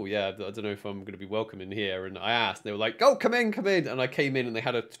was like, oh yeah, I don't know if I'm going to be welcome in here, and I asked, and they were like, oh, come in, and I came in and they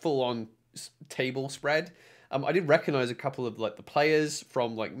had a full-on table spread. I did recognize a couple of like the players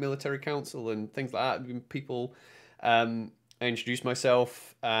from like military council and things like that, people. I introduced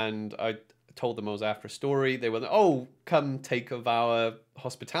myself and I told them I was after a story. They were like, oh, come take of our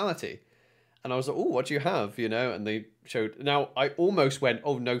hospitality. And I was like, oh, what do you have? You know, and they showed. Now, I almost went,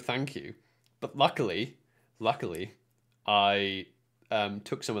 oh, no, thank you. But luckily, I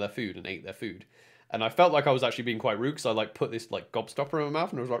took some of their food and ate their food. And I felt like I was actually being quite rude because I like put this like gobstopper in my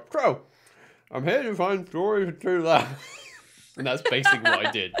mouth and I was like, so, I'm here to find stories to that. And that's basically what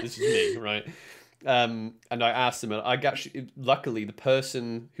I did. This is me, right? And I asked them, and I actually, luckily, the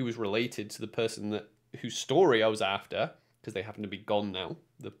person who was related to the person whose story I was after, because they happen to be gone now,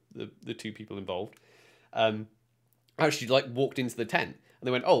 the two people involved, actually like walked into the tent and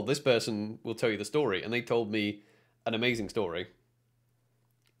they went, "Oh, this person will tell you the story," and they told me an amazing story.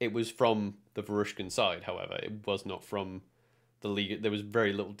 It was from the Varushkan side, however, it was not from the League. There was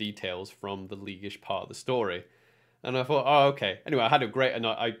very little details from the Leaguish part of the story. And I thought, oh, okay. Anyway, I had a great, and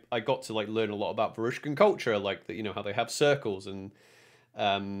I got to like learn a lot about Varushkan culture, like that, you know, how they have circles and,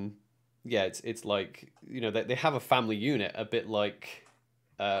 yeah, it's like, you know, they have a family unit, a bit like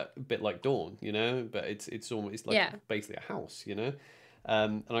Dawn, you know, but it's almost like basically a house, you know,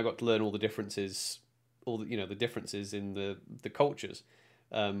 and I got to learn all the differences, you know, the differences in the cultures,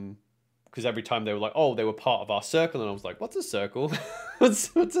 because every time they were like, oh, they were part of our circle, and I was like, what's a circle? what's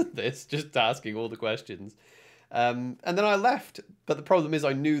this? Just asking all the questions. And then I left. But the problem is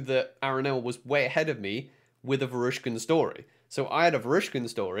I knew that Aranel was way ahead of me with a Varushkan story. So I had a Varushkan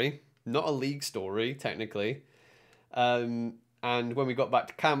story, not a League story, technically. And when we got back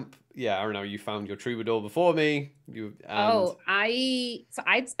to camp, yeah, Aranel, you found your troubadour before me. I'd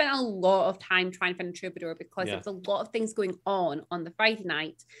spent a lot of time trying to find a troubadour because there was a lot of things going on the Friday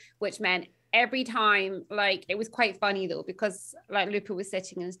night, which meant every time, like, it was quite funny though, because like Lupo was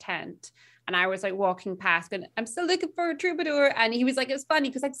sitting in his tent and I was like walking past going, I'm still looking for a troubadour. And he was like, it's funny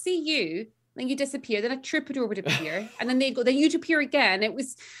because I'd see you, then you disappear, then a troubadour would appear, and then then you'd appear again. It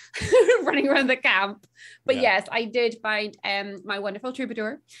was running around the camp. But yes, I did find my wonderful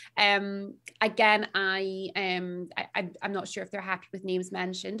troubadour. Again, I'm not sure if they're happy with names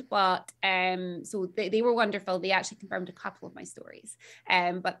mentioned, but so they were wonderful. They actually confirmed a couple of my stories,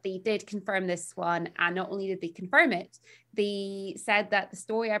 but they did confirm this one. And not only did they confirm it, they said that the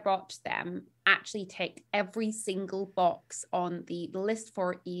story I brought to them actually ticked every single box on the list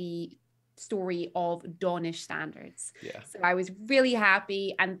for a story of Dawnish standards. So I was really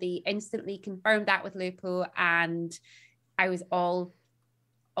happy, and they instantly confirmed that with Lupo, and I was all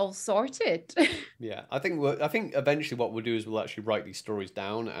sorted. I think eventually what we'll do is we'll actually write these stories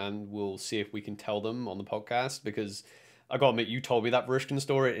down and we'll see if we can tell them on the podcast, because I gotta admit, you told me that Varushkan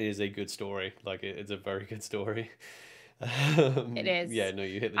story. It is a good story. Like it's a very good story. It is. Yeah, no,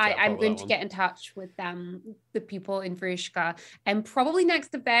 you hit the jackpot. I'm going to get in touch with the people in Varushka, and probably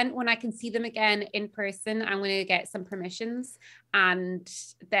next event when I can see them again in person, I'm going to get some permissions, and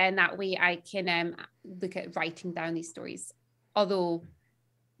then that way I can look at writing down these stories. Although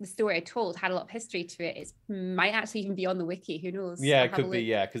the story I told had a lot of history to it, it might actually even be on the wiki. Who knows? Yeah, it could be.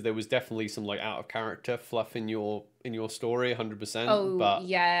 Yeah, because there was definitely some like out of character fluff in your story, 100%. Oh, but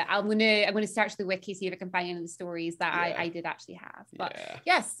yeah, I'm gonna search the wiki, see if I can find any of the stories that I did actually have. But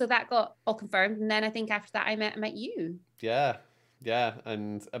yes, so that got all confirmed, and then I think after that I met you. Yeah,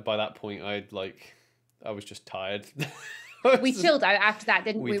 and by that point I was just tired. We chilled out after that,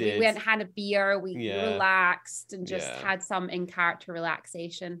 didn't we? We went and had a beer, we relaxed and just had some in-character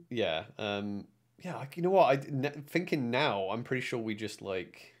relaxation. Yeah. You know what? Thinking now, I'm pretty sure we just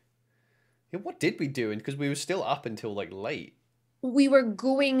what did we do? Because we were still up until like late. We were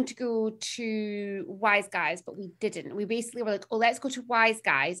going to go to Wise Guys, but we didn't. We basically were like, oh, let's go to Wise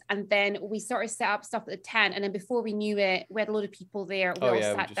Guys. And then we sort of set up stuff at the tent. And then before we knew it, we had a load of people there. We all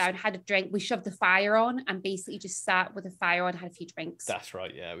sat down, had a drink. We shoved the fire on and basically just sat with the fire on, had a few drinks. That's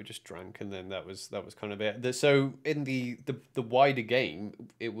right. Yeah, we just drank. And then that was kind of it. So in the wider game,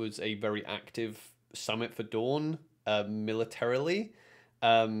 it was a very active summit for Dawn militarily.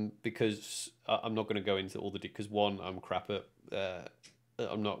 Because I'm not going to go into all the because one, I'm crap at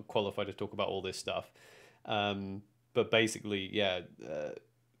I'm not qualified to talk about all this stuff, but basically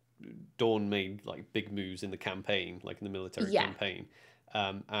Dawn made like big moves in the campaign, like in the military campaign,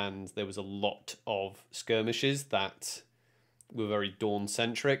 and there was a lot of skirmishes that were very Dawn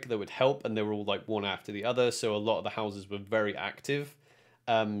centric that would help, and they were all like one after the other, so a lot of the houses were very active,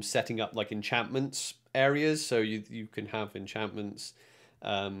 setting up like enchantments areas, so you can have enchantments.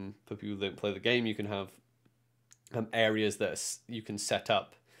 For people who don't play the game, you can have areas that you can set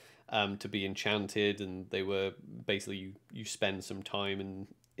up to be enchanted, and they were basically you spend some time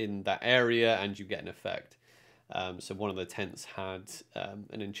in that area and you get an effect. So one of the tents had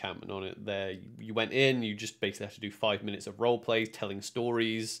an enchantment on it there. You went in, you just basically had to do 5 minutes of role play telling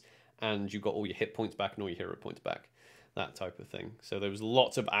stories, and you got all your hit points back and all your hero points back. that type of thing. So there was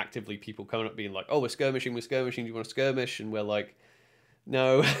lots of actively people coming up being like, oh, we're skirmishing, do you want to skirmish? And we're like,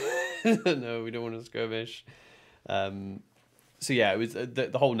 no, no, we don't want to skirmish. So yeah, it was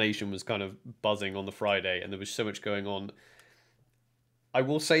the whole nation was kind of buzzing on the Friday, and there was so much going on. I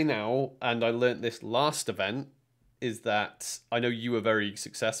will say now, and I learnt this last event, is that I know you were very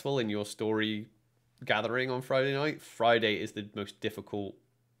successful in your story gathering on Friday night. Friday is the most difficult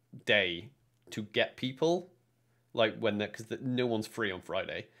day to get people, like when because no one's free on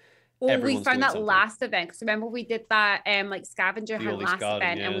Friday. Well, we found that last event, because remember we did that like scavenger hunt last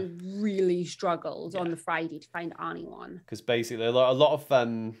event, yeah. and we really struggled on the Friday to find anyone. Because basically a lot of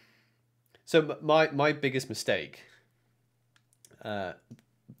so my biggest mistake, my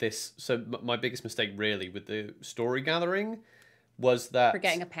biggest mistake really with the story gathering was that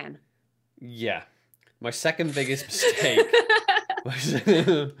forgetting a pen. Yeah, my second biggest mistake.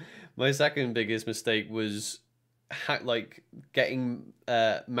 My second biggest mistake was like getting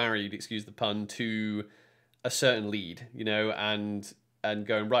married, excuse the pun, to a certain lead, you know, and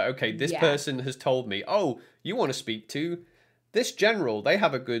going, right, okay, this person has told me, oh, you want to speak to this general, they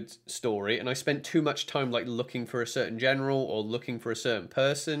have a good story, and I spent too much time like looking for a certain general or looking for a certain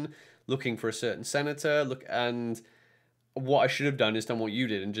person, looking for a certain senator, and what I should have done is done what you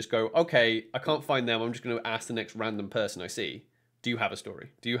did and just go, okay, I can't find them, I'm just going to ask the next random person I see, do you have a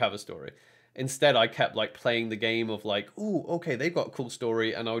story? Do you have a story? Instead, I kept like playing the game of like, oh, okay, they've got a cool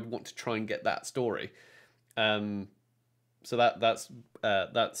story, and I would want to try and get that story. So that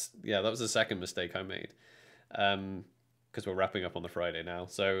was the second mistake I made. Because we're wrapping up on the Friday now,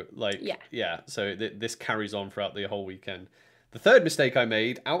 so like, so this carries on throughout the whole weekend. The third mistake I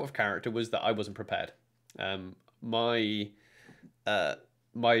made out of character was that I wasn't prepared. My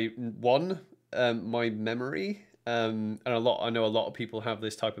memory. And I know a lot of people have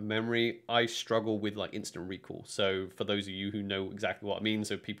this type of memory. I struggle with like instant recall. So for those of you who know exactly what I mean,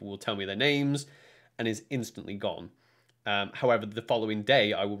 so people will tell me their names and is instantly gone. However, the following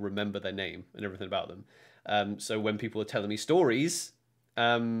day I will remember their name and everything about them. So when people are telling me stories,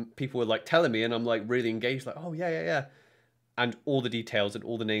 people were like telling me, and I'm like really engaged, like, oh yeah. And all the details and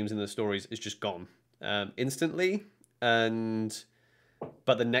all the names in the stories is just gone instantly.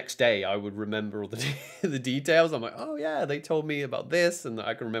 But the next day I would remember all the details. I'm like, oh yeah, they told me about this, and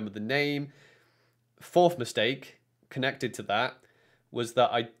I can remember the name. Fourth mistake connected to that was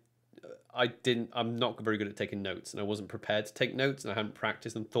that I'm not very good at taking notes, and I wasn't prepared to take notes, and I hadn't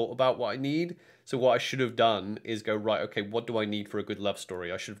practiced and thought about what I need. So what I should have done is go, right, okay, what do I need for a good love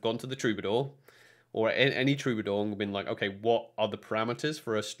story? I should have gone to the troubadour or any troubadour and been like, okay, what are the parameters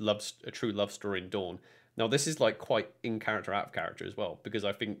for a true love story in Dawn? Now, this is like quite in character, out of character as well, because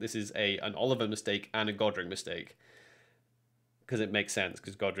I think this is an Oliver mistake and a Godric mistake. Because it makes sense,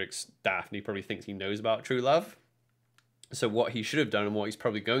 because Godric's daft and he probably thinks he knows about true love. So what he should have done and what he's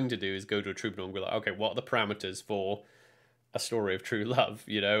probably going to do is go to a troubadour and be like, okay, what are the parameters for a story of true love,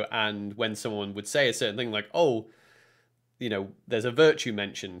 you know? And when someone would say a certain thing like, oh, you know, there's a virtue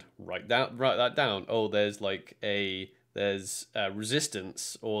mentioned, write that down. Oh, there's like there's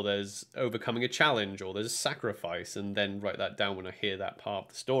resistance, or there's overcoming a challenge, or there's sacrifice, and then write that down when I hear that part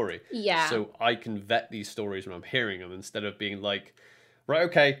of the story. Yeah. So I can vet these stories when I'm hearing them, instead of being like, right,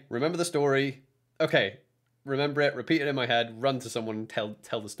 okay, remember the story. Okay, remember it, repeat it in my head, run to someone and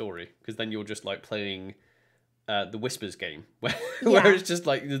tell the story. Because then you're just like playing the Whispers game, where it's just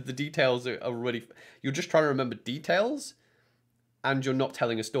like the details are already... You're just trying to remember details, and you're not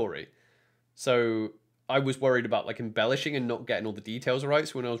telling a story. So I was worried about like embellishing and not getting all the details right.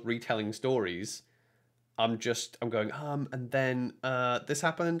 So when I was retelling stories, I'm going, and then this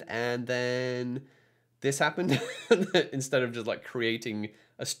happened, and then this happened, instead of just like creating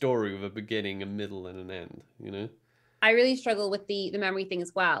a story with a beginning, a middle, and an end, you know? I really struggle with the memory thing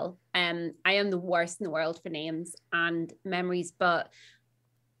as well. I am the worst in the world for names and memories, but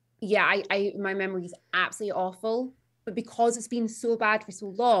yeah, I my memory is absolutely awful. But because it's been so bad for so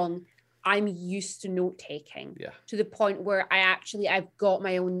long, I'm used to note taking to the point where I've got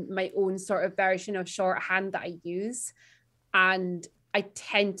my own sort of version of shorthand that I use, and I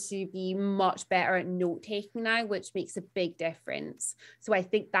tend to be much better at note taking now, which makes a big difference. So I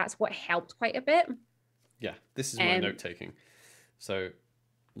think that's what helped quite a bit. Yeah, this is my note taking. So,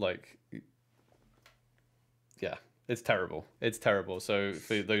 like, yeah, it's terrible. It's terrible. So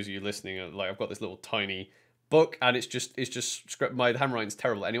for those of you listening, like, I've got this little tiny book, and it's just script. My handwriting's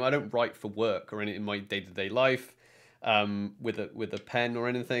terrible. Anyway, I don't write for work or anything in my day-to-day life with a pen or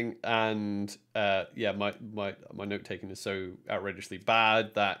anything. And my note taking is so outrageously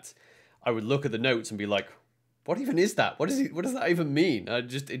bad that I would look at the notes and be like, what even is that? What does that even mean?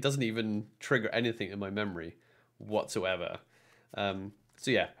 It doesn't even trigger anything in my memory whatsoever. So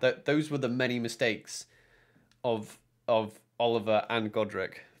yeah, those were the many mistakes of Oliver and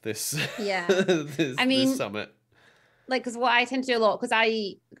Godric this this summit. Like, because what I tend to do a lot,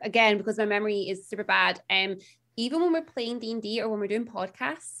 because my memory is super bad, even when we're playing D&D or when we're doing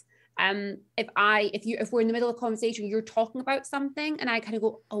podcasts, if we're in the middle of a conversation, you're talking about something and I kind of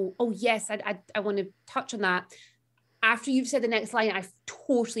go, oh yes, I want to touch on that. After you've said the next line, I've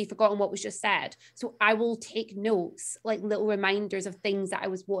totally forgotten what was just said. So I will take notes, like little reminders of things that I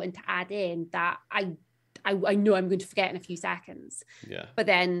was wanting to add in that I know I'm going to forget in a few seconds. Yeah. But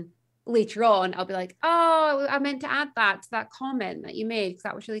then later on, I'll be like, oh, I meant to add that to that comment that you made because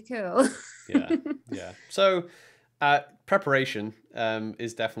that was really cool. Yeah. So preparation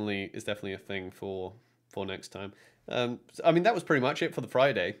is definitely a thing for next time. I mean, that was pretty much it for the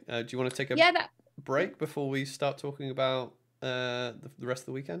Friday. Do you want to take a break before we start talking about the rest of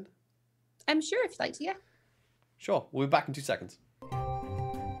the weekend? I'm sure, if you'd like to, yeah. Sure. We'll be back in 2 seconds.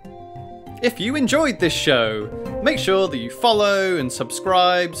 If you enjoyed this show, make sure that you follow and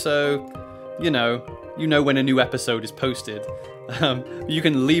subscribe so you know when a new episode is posted. You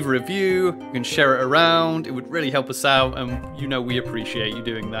can leave a review, you can share it around, it would really help us out, and we appreciate you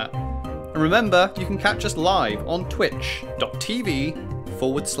doing that. And remember, you can catch us live on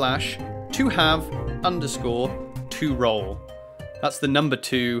twitch.tv/to have_2roll. That's the number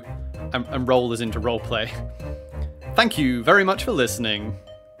 2, and roll is into roleplay. Thank you very much for listening.